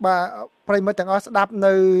បាទប្រិយមិត្តទាំងអស់ស្ដាប់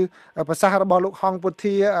នៅប្រសាសន៍របស់លោកហងពុ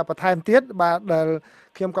ធាបន្ថែមទៀតបាទដែល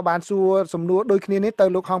ខ្ញុំក៏បានសួរសំណួរដូចគ្នានេះទៅ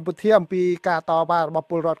លោកហងពុធាអំពីការតវ៉ារបស់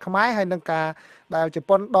ពលរដ្ឋខ្មែរហើយនឹងការដែលជ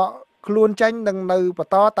ប៉ុនដកខ្លួនចេញនឹងនៅប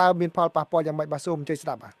ន្តតើមានផលប៉ះពាល់យ៉ាងម៉េចបាទសូមអញ្ជើញស្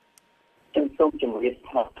ដាប់បាទខ្ញុំសូមជម្រាប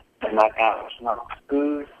ថាដំណើរការឆ្នាំគឺ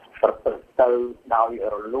ប្រព្រឹត្តទៅដោយ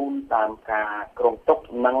រលូនតាមការគ្រោងទុក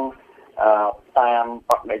និងតាម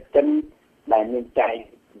បដិជនដែលមានចែក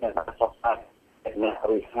នៅក្នុងសព្វណា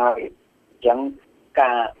រួចហើយអញ្ចឹង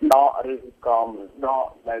ការដកឬក៏មិនដក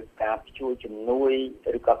នៅការជួយជំនួយ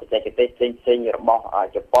ឬក៏បច្ចេកទេសផ្សេងៗរបស់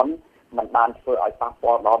ជប៉ុនมันបានធ្វើឲ្យប៉ះ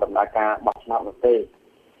ពាល់ដល់ដំណើរការបោះឆ្នោតនោះទេ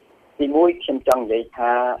ទីមួយខ្ញុំចង់និយាយ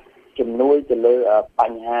ថាជំនួយទៅលើប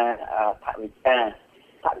ញ្ហាថវិកា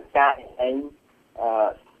ឯង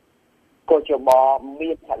កោជប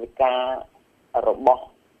មានថវិការបស់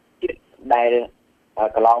ជាតិដែល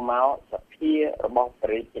កន្លងមកសភារបស់ប្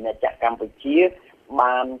រជាជនកម្ពុជា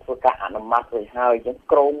បានធ្វើការអនុម័តរួចហើយអញ្ចឹង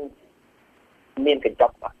ក្រុមមានកញ្ច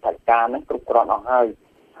ប់ថវិកាហ្នឹងគ្រប់គ្រាន់អស់ហើ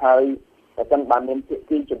យតែចឹងបានមានភា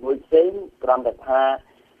គីជំនួយផ្សេងគ្រាន់តែថា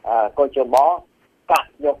កោជបកាត់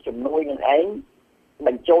យកជំនួយនឹងឯងប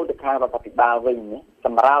ញ្ចូលទៅខាងរដ្ឋាភិបាលវិញស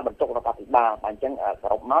ម្រាប់បន្ទុករដ្ឋាភិបាលអញ្ចឹងស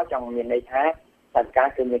រុបមកចង់មានន័យថាតើការ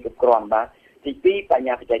គឺមានគ្រប់គ្រាន់បាទទី2បញ្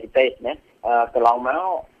ញាបច្ចេកទេសណាកន្លងមក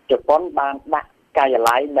ជប៉ុនបានដាក់ការិយា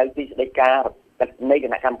ល័យនៅទីស្តីការនៃគ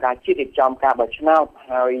ណៈកម្មការជាតិរៀបចំការបោះឆ្នោត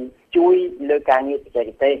ហើយជួយលើការងារបច្ចេក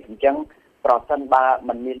ទេសអញ្ចឹងប្រសិនបើ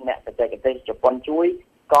មិនមានអ្នកបច្ចេកទេសជប៉ុនជួយ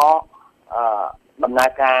ក៏ដំណើរ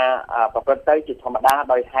ការប្រព្រឹត្តទៅជាធម្មតា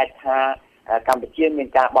ដោយហេតុថាកម្ពុជាមាន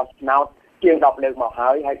ការបោះឆ្នោតជាង10លើកមកហើ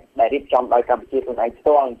យដែលរៀបចំដោយកម្ពុជាខ្លួនឯងផ្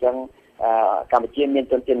ទាល់អញ្ចឹងកម្ពុជាមាន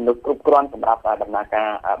ជនជាតិមនុស្សគ្រប់គ្រាន់សម្រាប់ដំណើរការ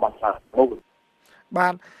បោះឆ្នោតនោះបា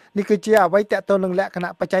ទនេះគឺជាអ្វីតកតទៅនឹងលក្ខណៈ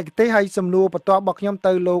បច្ចេកទេសហើយសំណួរបន្ទាប់របស់ខ្ញុំ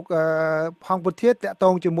ទៅលោកហងពុធាតកត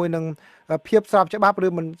ងជាមួយនឹងភាពស្របច្បាប់ឬ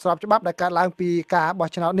មិនស្របច្បាប់ដែលកើតឡើងពីការបោះ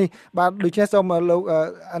ឆ្នោតនេះបាទដូច្នេះសូមលោក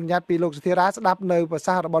អនុញ្ញាតពីលោកសុធារាស្ដាប់នៅប្រ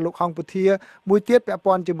សាសន៍របស់លោកហងពុធាមួយទៀតពាក់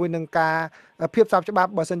ព័ន្ធជាមួយនឹងការភាពស្របច្បាប់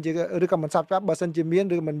បើសិនជាឬក៏មិនស្របច្បាប់បើសិនជាមាន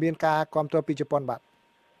ឬមិនមានការគ្រប់គ្រងពីជប៉ុនបាទ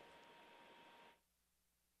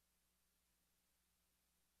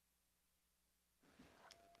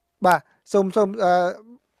បាទសូម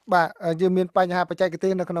បាទយើងមានបញ្ហាបច្ចេកទេ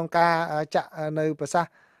សនៅក្នុងការចាក់នៅប្រសាសន៍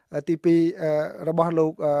ទី2របស់លោ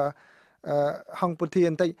កហងពុធាប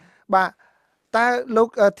ន្តិចបាទតើលោក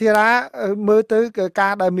ធីរ៉ាមើលទៅកា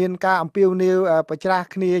រដែលមានការអំពាវនាវប្រច្រាស់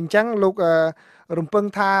គ្នាអញ្ចឹងលោករំពឹង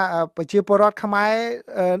ថាប្រជាពលរដ្ឋខ្មែរ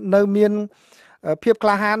នៅមានភាពក្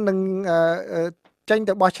លាហាននឹងចេញ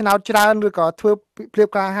ទៅបោះឆ្នោតច្រើនឬក៏ធ្វើភាព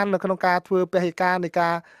ក្លាហាននៅក្នុងការធ្វើពហិការនៃកា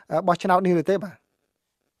របោះឆ្នោតនេះឬទេបាទ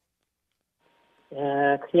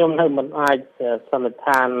ខ្ញុំនៅមិនអាចសន្និដ្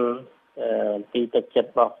ឋានពីទឹកចិត្ត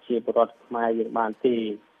របស់ជាពលរដ្ឋខ្មែរយើងបានទេ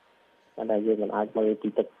តែយើងមិនអាចមើលពី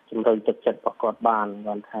ទឹកជំរុញទឹកចិត្តរបស់គាត់បាន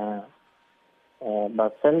គាត់ថាបើ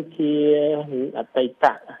សិនជាអតីត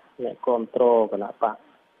អ្នកគ្រប់គ្រងគណៈបក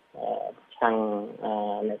ឆាំង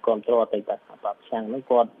អ្នកគ្រប់គ្រងអតីតគណៈបកឆាំងនោះ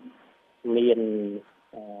គាត់មាន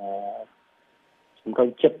ជំរុញ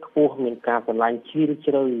ចិត្តខ្ពស់មានការស្រឡាញ់ជ្រាល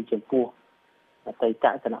ជ្រៅចំពោះអតីត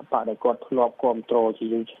គណៈបកដែលគាត់ធ្លាប់គ្រប់គ្រងជា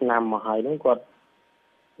យូរឆ្នាំមកហើយហ្នឹងគាត់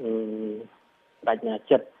បញ្ញា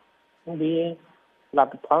ចិត្តវាល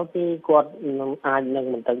ទ្ធផលគឺគាត់នឹងអាចនឹង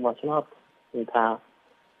មិនទៅបោះឆ្នោតគឺថា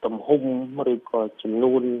ទំហំឬក៏ចំ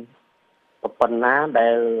នួនប៉ុណ្ណាដែ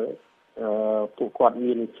លពួកគាត់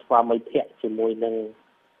មានស្វាមីភក្តិជាមួយនឹង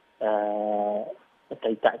អ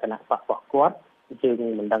តីតគណៈបករបស់គាត់យើង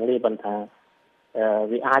មិនដឹងទេប៉ុន្តែ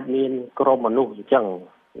វាអាចមានក្រុមមនុស្សអញ្ចឹង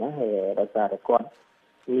ណាហើយដោយសារតែគាត់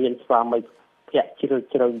មានស្វាមីភក្តិជ្រើ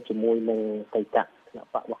សជាមួយនឹងបេតិកគណៈ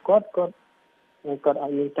បករបស់គាត់ឲ្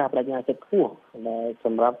យមានការបដិញ្ញាចិត្តខ្ពស់ដែលស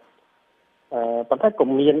ម្រាប់ប៉ុន្តែក៏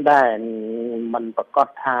មានដែរมันប្រកាស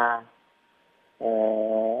ថា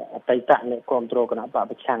អតីតអ្នកគ្រប់គ្រងគណៈបក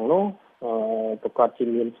ប្រឆាំងនោះប្រកាសជា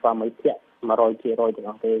មានស្វាមីភក្តិ 100% ទាំង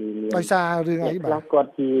អស់ទេដោយសាររឿងអីបាទគាត់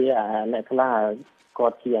ជាអ្នកខ្លះគា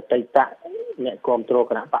ត់ជាអតីតអ្នកគ្រប់គ្រង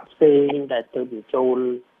គណៈបកផ្សេងដែលទៅបញ្ចូល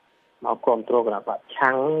មកគ្រប់គ្រងគណៈបក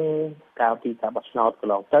ឆាំងកាលពីការបោះឆ្នោតក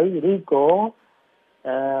ន្លងទៅឬក៏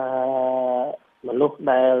មនុស្ស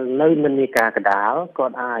ដែលនៅនិន្នាការកណ្ដាលគា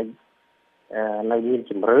ត់អាចនៅមាន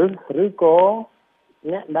ជំរឿឬក៏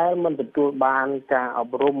អ្នកដែលមិនទទួលបានការអ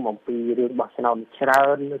ប់រំអំពីរឿងបោះឆ្នោតច្រើ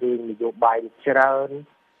នរឿងនយោបាយច្រើន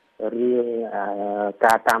រឿង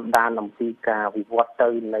ការតាមដានអំពីការវិវត្តទៅ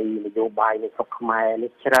នៃនយោបាយនៃស្រុកខ្មែរ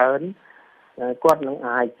នេះច្រើនគាត់នឹង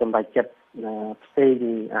អាចសម្រេចចិត្តផ្សេង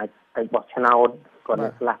អាចទៅបោះឆ្នោតគាត់នឹ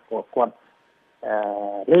ងខ្លះគាត់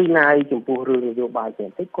នឿយណាយចំពោះរឿងនយោបាយប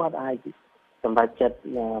ន្តិចគាត់អាចសម្រេចចិត្ត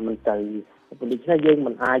មិនទៅដូច្នេះយើង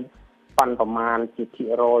មិនអាចប៉ុន្មានជាភាគ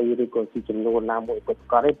រយឬក៏ជាចំនួនណាមួយពិត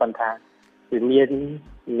ប្រាកដទេប៉ុន្តែវាមាន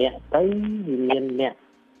អ្នកទៅវាមានអ្នក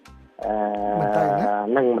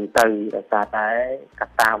នឹងមិនទៅដោយសារតែក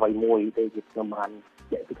ត្តាអ្វីមួយទៅជាខ្ញុំបាននិ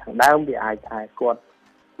យាយពីខាងដើមវាអាចថាគាត់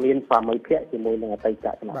មានស្វាមីភក្តិជាមួយនឹងអតីត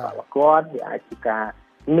គណៈបករបស់គាត់វាអាចជាការ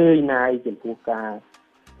នឿយណាយចំពោះការ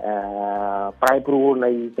ប្រែប្រួល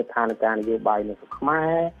នៃស្ថានភាពនយោបាយនៅខ្មែ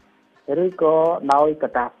រឬក៏ដោយក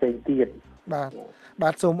ត្តាផ្សេងទៀត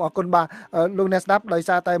បាទសូមអរគុណបាទលោកអ្នកស្ដាប់ដោយ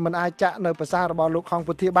សារតែមិនអាចចាក់នៅភាសារបស់លោកខង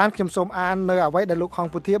ពុធាបានខ្ញុំសូមអាននៅអ្វីដែលលោកខង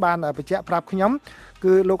ពុធាបានបញ្ជាក់ប្រាប់ខ្ញុំ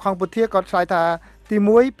គឺលោកខងពុធាគាត់ឆ្លើយថាទី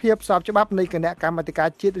1ភាពស្របច្បាប់នៃគណៈកម្មាធិការ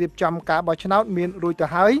ជាតិរៀបចំការបោះឆ្នោតមានរួចទៅ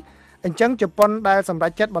ហើយអញ្ចឹងជប៉ុនដែលសម្រេ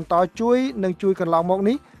ចចិត្តបន្តជួយកន្លងមក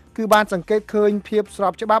នេះគឺបានសង្កេតឃើញភាពស្រ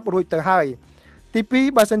បច្បាប់រួចទៅហើយទី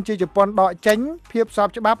2បើសិនជាជប៉ុនដកចេញភាពស្រប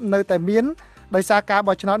ច្បាប់នៅតែមានដោយសារការ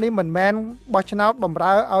បោះឆ្នោតនេះមិនមែនបោះឆ្នោតបម្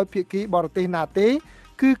រើឲ្យភាគីបរទេសណាទេ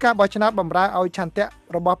គឺការបោះឆ្នោតបម្រើឲ្យឆន្ទៈ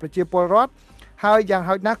របស់ប្រជាពលរដ្ឋហើយយ៉ាង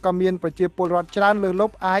ហោចណាស់ក៏មានប្រជាពលរដ្ឋច្រើនលើសល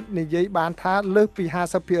ប់អាចនិយាយបានថាលើសពី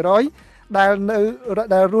 50% ដែ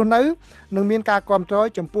លរស់នៅនឹងមានការគ្រប់គ្រង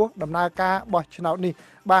ចំពោះដំណើរការបោះឆ្នោតនេះ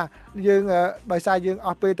បាទយើងដោយសារយើងអ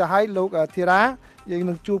ស់ពេលទៅហើយលោកធីរ៉ាយើង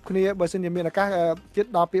នឹងជួបគ្នាបើសិនជាមានឱកាសជិត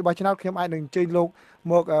ដល់ពេលបោះឆ្នោតខ្ញុំអាចនឹងអញ្ជើញលោក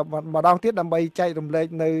មកម្ដងទៀតដើម្បីចែករំលែក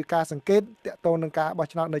នៅការសង្កេតទាក់ទងនឹងការបោះ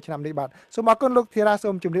ឆ្នោតនៅឆ្នាំនេះបាទសូមអរគុណលោកធីរ៉ាសូ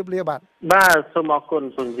មជម្រាបលាបាទសូមអរគុណ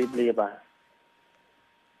សូមជម្រាបលាបាទ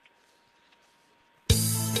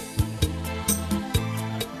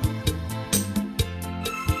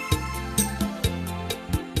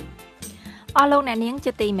អស់លោកអ្នកនាង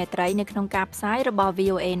ជាទីមេត្រីនៅក្នុងការផ្សាយរបស់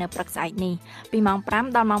VOA នៅព្រឹកស្អែកនេះពីម៉ោង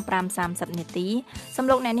5ដល់ម៉ោង 5:30 នាទីសូម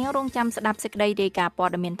លោកអ្នកនាងរងចាំស្ដាប់សេចក្តីរាយការណ៍ព័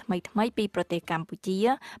ត៌មានថ្មីៗពីប្រទេសកម្ពុជា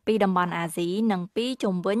ពីតំបន់អាស៊ីនិងពី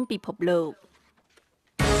ជុំវិញពិភពលោក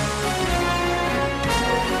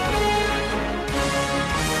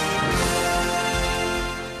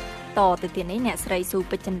តទៅទៀតនេះអ្នកស្រីស៊ូ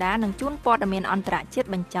ពេជ្រចិន្តានឹងជួនព័ត៌មានអន្តរជាតិ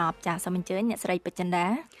បញ្ចប់ចាសសូមអញ្ជើញអ្នកស្រីពេជ្រចិន្តា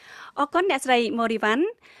អរគុណអ្នកស្រីម៉ូរីវ៉ាន់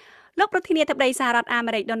លោកប្រធានាធិបតីសហរដ្ឋអា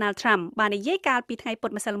មេរិក Donald Trump បាននិយាយកាលពីថ្ងៃពុ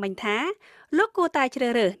ធម្សិលមិញថាលោកគួរតែជ្រើ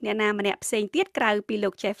សរើសអ្នកណាម្នាក់ផ្សេងទៀតក្រៅពីលោ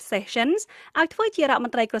ក Jeff Sessions ឲ្យធ្វើជារដ្ឋម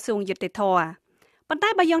ន្ត្រីក្រសួងយុតិធម៌ប៉ុន្តែ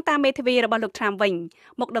បើយោងតាមមេធាវីរបស់លោក Trump វិញ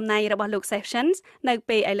មុខតំណែងរបស់លោក Sessions នៅ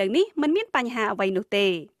ពេលឥឡូវនេះមិនមានបញ្ហាអ្វីនោះទេ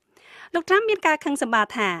លោក Trump មានការខឹងសម្បា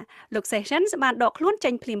ថាលោក Sessions បានដកខ្លួនចេ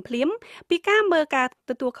ញភ្លាមៗពីការមើលការ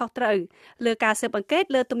ទទួលខុសត្រូវលើការស៊ើបអង្កេត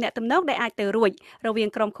លើទំនាក់ទំនងដែលអាចទៅរួចរវាង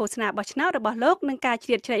ក្រុមឃោសនាបោះឆ្នោតរបស់លោកនិងការជ្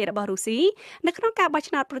រៀតជ្រែករបស់រុស្ស៊ីនៅក្នុងការបោះ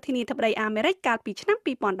ឆ្នោតប្រធានាធិបតីអាមេរិកកាលពីឆ្នាំ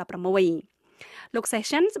2016លោក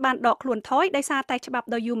Sessions បានដកខ្លួនថយដោយសារតែច្បាប់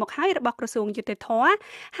ដ៏យូរមកហើយរបស់ក្រសួងយុតិធម៌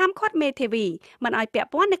ហាមឃាត់មេធាវីមិនឲ្យពាក់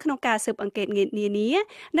ព័ន្ធនៅក្នុងការស៊ើបអង្កេតនានា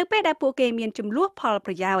នៅពេលដែលពួកគេមានចំនួនផល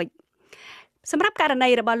ប្រយោជន៍សម្រាប់ករណី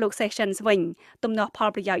របស់លោក Sessions វិញទំនាស់ផល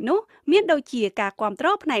ប្រយោជន៍នោះមានដូចជាការគាំទ្រ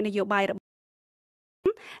ផ្នែកនយោបាយ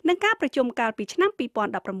និងការប្រជុំកាលពីឆ្នាំ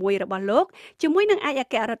2016របស់លោកជាមួយនឹងឯកអ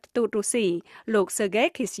គ្គរដ្ឋទូតរុស្ស៊ីលោក Sergei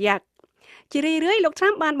Kislyak ជារឿយៗលោក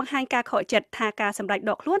Trump បានបង្ហាញការខកចិត្តថាការសម្ដែង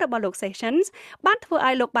ដកខ្លួនរបស់លោក Sessions បានធ្វើ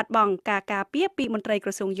ឲ្យលោកបាត់បង់ការការពារពីមន្ត្រីក្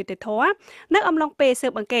រសួងយុតិធម៌នៅអំឡុងពេលស៊ើ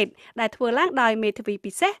បអង្កេតដែលធ្វើឡើងដោយមេធាវី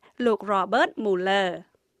ពិសេសលោក Robert Mueller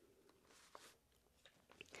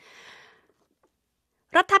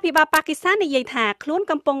រដ្ឋាភិបាលប៉ាគីស្ថាននិយាយថាខ្លួន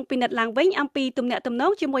កំពុងពិនិត្យឡើងវិញអំពីទំនាក់ទំន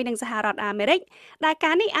ងជាមួយនឹងសហរដ្ឋអាមេរិកដែល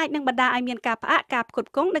ការនេះអាចនឹងបណ្ដាលឲ្យមានការផ្អាកការផ្គត់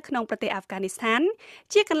ផ្គង់នៅក្នុងប្រទេសអាហ្វហ្គានីស្ថាន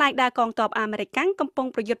ជាកន្លែងដែលកងទ័ពអាមេរិកកំពុង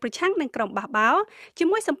ប្រយុទ្ធប្រឆាំងនឹងក្រុមបះបោរជា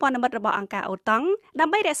មួយសម្ព័ន្ធមិត្តរបស់អង្គការអូតង់ដើ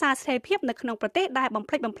ម្បីរក្សាស្ថិរភាពនៅក្នុងប្រទេសដែលបំ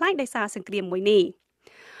ផ្លិចបំផ្លាញដោយសារសង្គ្រាមមួយនេះ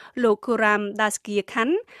លោក Khurram Daskia Khan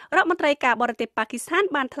រដ្ឋមន្ត្រីការបរទេសប៉ាគីស្ថាន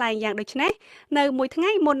បានថ្លែងយ៉ាងដូចនេះនៅមួយថ្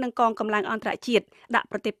ងៃមុននឹងកងកម្លាំងអន្តរជាតិដាក់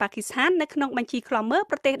ប្រទេសប៉ាគីស្ថាននៅក្នុងបញ្ជីឃ្លាំមើល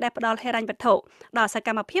ប្រទេសដែលផ្ដល់ហិរញ្ញវត្ថុដល់សក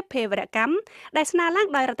ម្មភាពភេរវកម្មដែលស្នើឡើង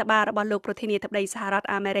ដោយរដ្ឋបាលរបស់លោកប្រធានាធិបតីសហរដ្ឋ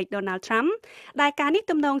អាមេរិក Donald Trump ដែលការនេះ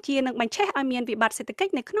ទំនងជានឹងបញ្ឆេះឲ្យមានវិបត្តិសេដ្ឋកិច្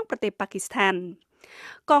ចនៅក្នុងប្រទេសប៉ាគីស្ថាន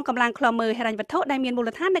កងកម្លាំងឃ្លាំមើលហិរញ្ញវត្ថុដែលមានមូល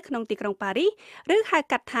ដ្ឋាននៅក្នុងទីក្រុងប៉ារីសឬហៅ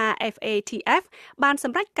កាត់ថា FATF បានស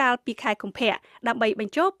ម្រេចកាលពីខែកុម្ភៈដើម្បីប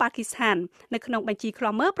ញ្ចូលប៉ាគីស្ថាននៅក្នុងបញ្ជីឃ្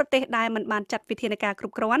លាំមើលប្រទេសដែលមិនបានចាត់វិធានការគ្រ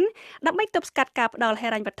ប់គ្រាន់ដើម្បីទប់ស្កាត់ការផ្ដល់ហិ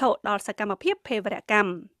រញ្ញវត្ថុដល់សកម្មភាពភេរវកម្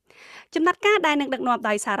មចំណាត់ការដែលនឹងដឹកនាំ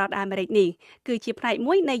ដោយសហរដ្ឋអាមេរិកនេះគឺជាផ្នែក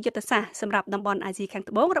មួយនៃយុទ្ធសាស្ត្រសម្រាប់តំបន់អាស៊ីខាង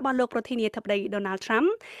ត្បូងរបស់លោកប្រធានាធិបតី Donald Trump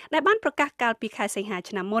ដែលបានប្រកាសកាលពីខែសីហា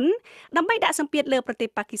ឆ្នាំមុនដើម្បីដាក់សម្ពាធលើប្រទេស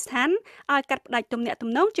ប៉ាគីស្ថានឲ្យកាត់ផ្តាច់ទំនាក់ទំ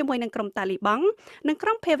នងជាមួយនឹងក្រុមតាលីបង់និងក្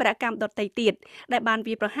រុមភេរវកម្មដទៃទៀតដែលបាន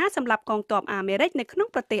វាយប្រហារសម្រាប់កងទ័ពអាមេរិកនៅក្នុង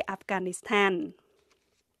ប្រទេសអាហ្វហ្គានីស្ថាន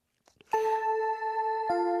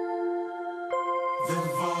The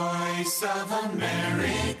Voice of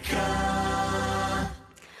America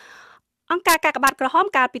អង្គការកាកបាទក្រហម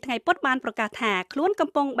កាលពីថ្ងៃពុធបានប្រកាសថាខ្លួនកំ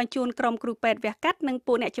ពុងបញ្ជូនក្រុមគ្រូពេទ្យវះកាត់និង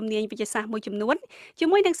ពួកអ្នកជំនាញវិទ្យាសាស្ត្រមួយចំនួនជា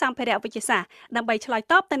មួយនឹងសម្ភារៈវិទ្យាសាស្ត្រដើម្បីឆ្លើយ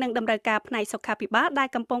តបទៅនឹងតម្រូវការផ្នែកសុខាភិបាលដែល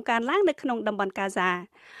កំពុងកើនឡើងនៅក្នុងតំបន់កាហ្សា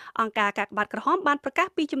អង្គការកាកបាទក្រហមបានប្រកាស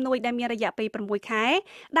ពីជំនួយដែលមានរយៈពេល6ខែ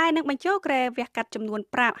ដែលនឹងបញ្ចូលគ្រែវះកាត់ចំនួន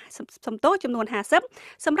50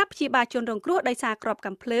សម្រាប់ព្យាបាលជនរងគ្រោះដោយសារគ្រាប់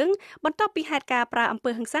កាំភ្លើងបន្ទាប់ពីហេតុការណ៍ប្រើអំពើ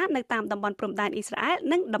ហិង្សានៅតាមតំបន់ព្រំដែនអ៊ីស្រាអែល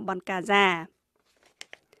និងតំបន់កាហ្សា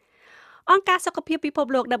អង្គការសុខភាពពិភព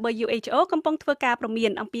លោក WHO កំពុងធ្វើការព្រមា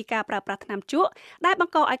នអំពីការប្រើប្រាស់ថ្នាំជក់ដែលប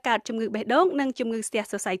ង្កឲ្យកើតជំងឺបេះដូងនិងជំងឺស្ទះ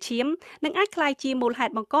សរសៃឈាមនិងអាចក្លាយជាមូលហេ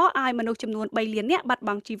តុបង្កឲ្យមនុស្សចំនួន3លាននាក់បាត់ប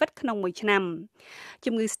ង់ជីវិតក្នុងមួយឆ្នាំ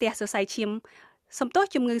ជំងឺស្ទះសរសៃឈាម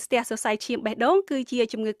ជំងឺស្ទះសរសៃឈាមបេះដូងគឺជា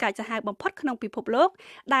ជំងឺកាចសាហាវបំផុតក្នុងពិភពលោក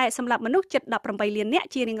ដែលសម្លាប់មនុស្សជិត18លាននាក់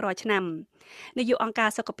ជារៀងរាល់ឆ្នាំនាយកអង្គការ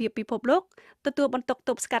សុខភាពពិភពលោកទទួលបន្ទុកទ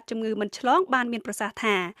ប់ស្កាត់ជំងឺមិនឆ្លងបានមានប្រសាសន៍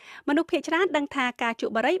ថាមនុស្សភាគច្រើនដឹងថាការជ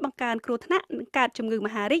ក់បារីបង្កើនគ្រោះថ្នាក់នឹងកើតជំងឺម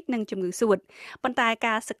ហារីកនិងជំងឺសួតប៉ុន្តែ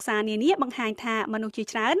ការសិក្សានានាបង្ហាញថាមនុស្សជា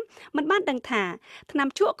ច្រើនមិនបានដឹងថាថ្នាំ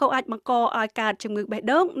ជក់ក៏អាចបង្កឲ្យកើតជំងឺបេះ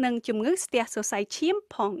ដូងនិងជំងឺស្ទះសរសៃឈាម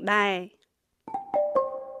ផងដែរ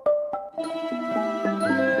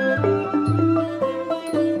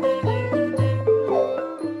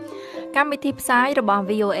កម្មវិធីផ្សាយរបស់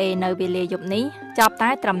VOA នៅវេលាយប់នេះចប់តែ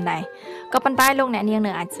ត្រឹមនេះក៏ប៉ុន្តែលោកអ្នកនាង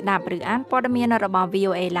នៅអាចស្ដាប់ឬអានព័ត៌មានរបស់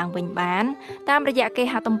VOA ឡើងវិញបានតាមរយៈគេ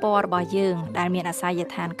ហទំព័ររបស់យើងដែលមានអាសយ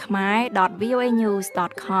ដ្ឋាន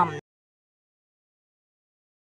khmer.voanews.com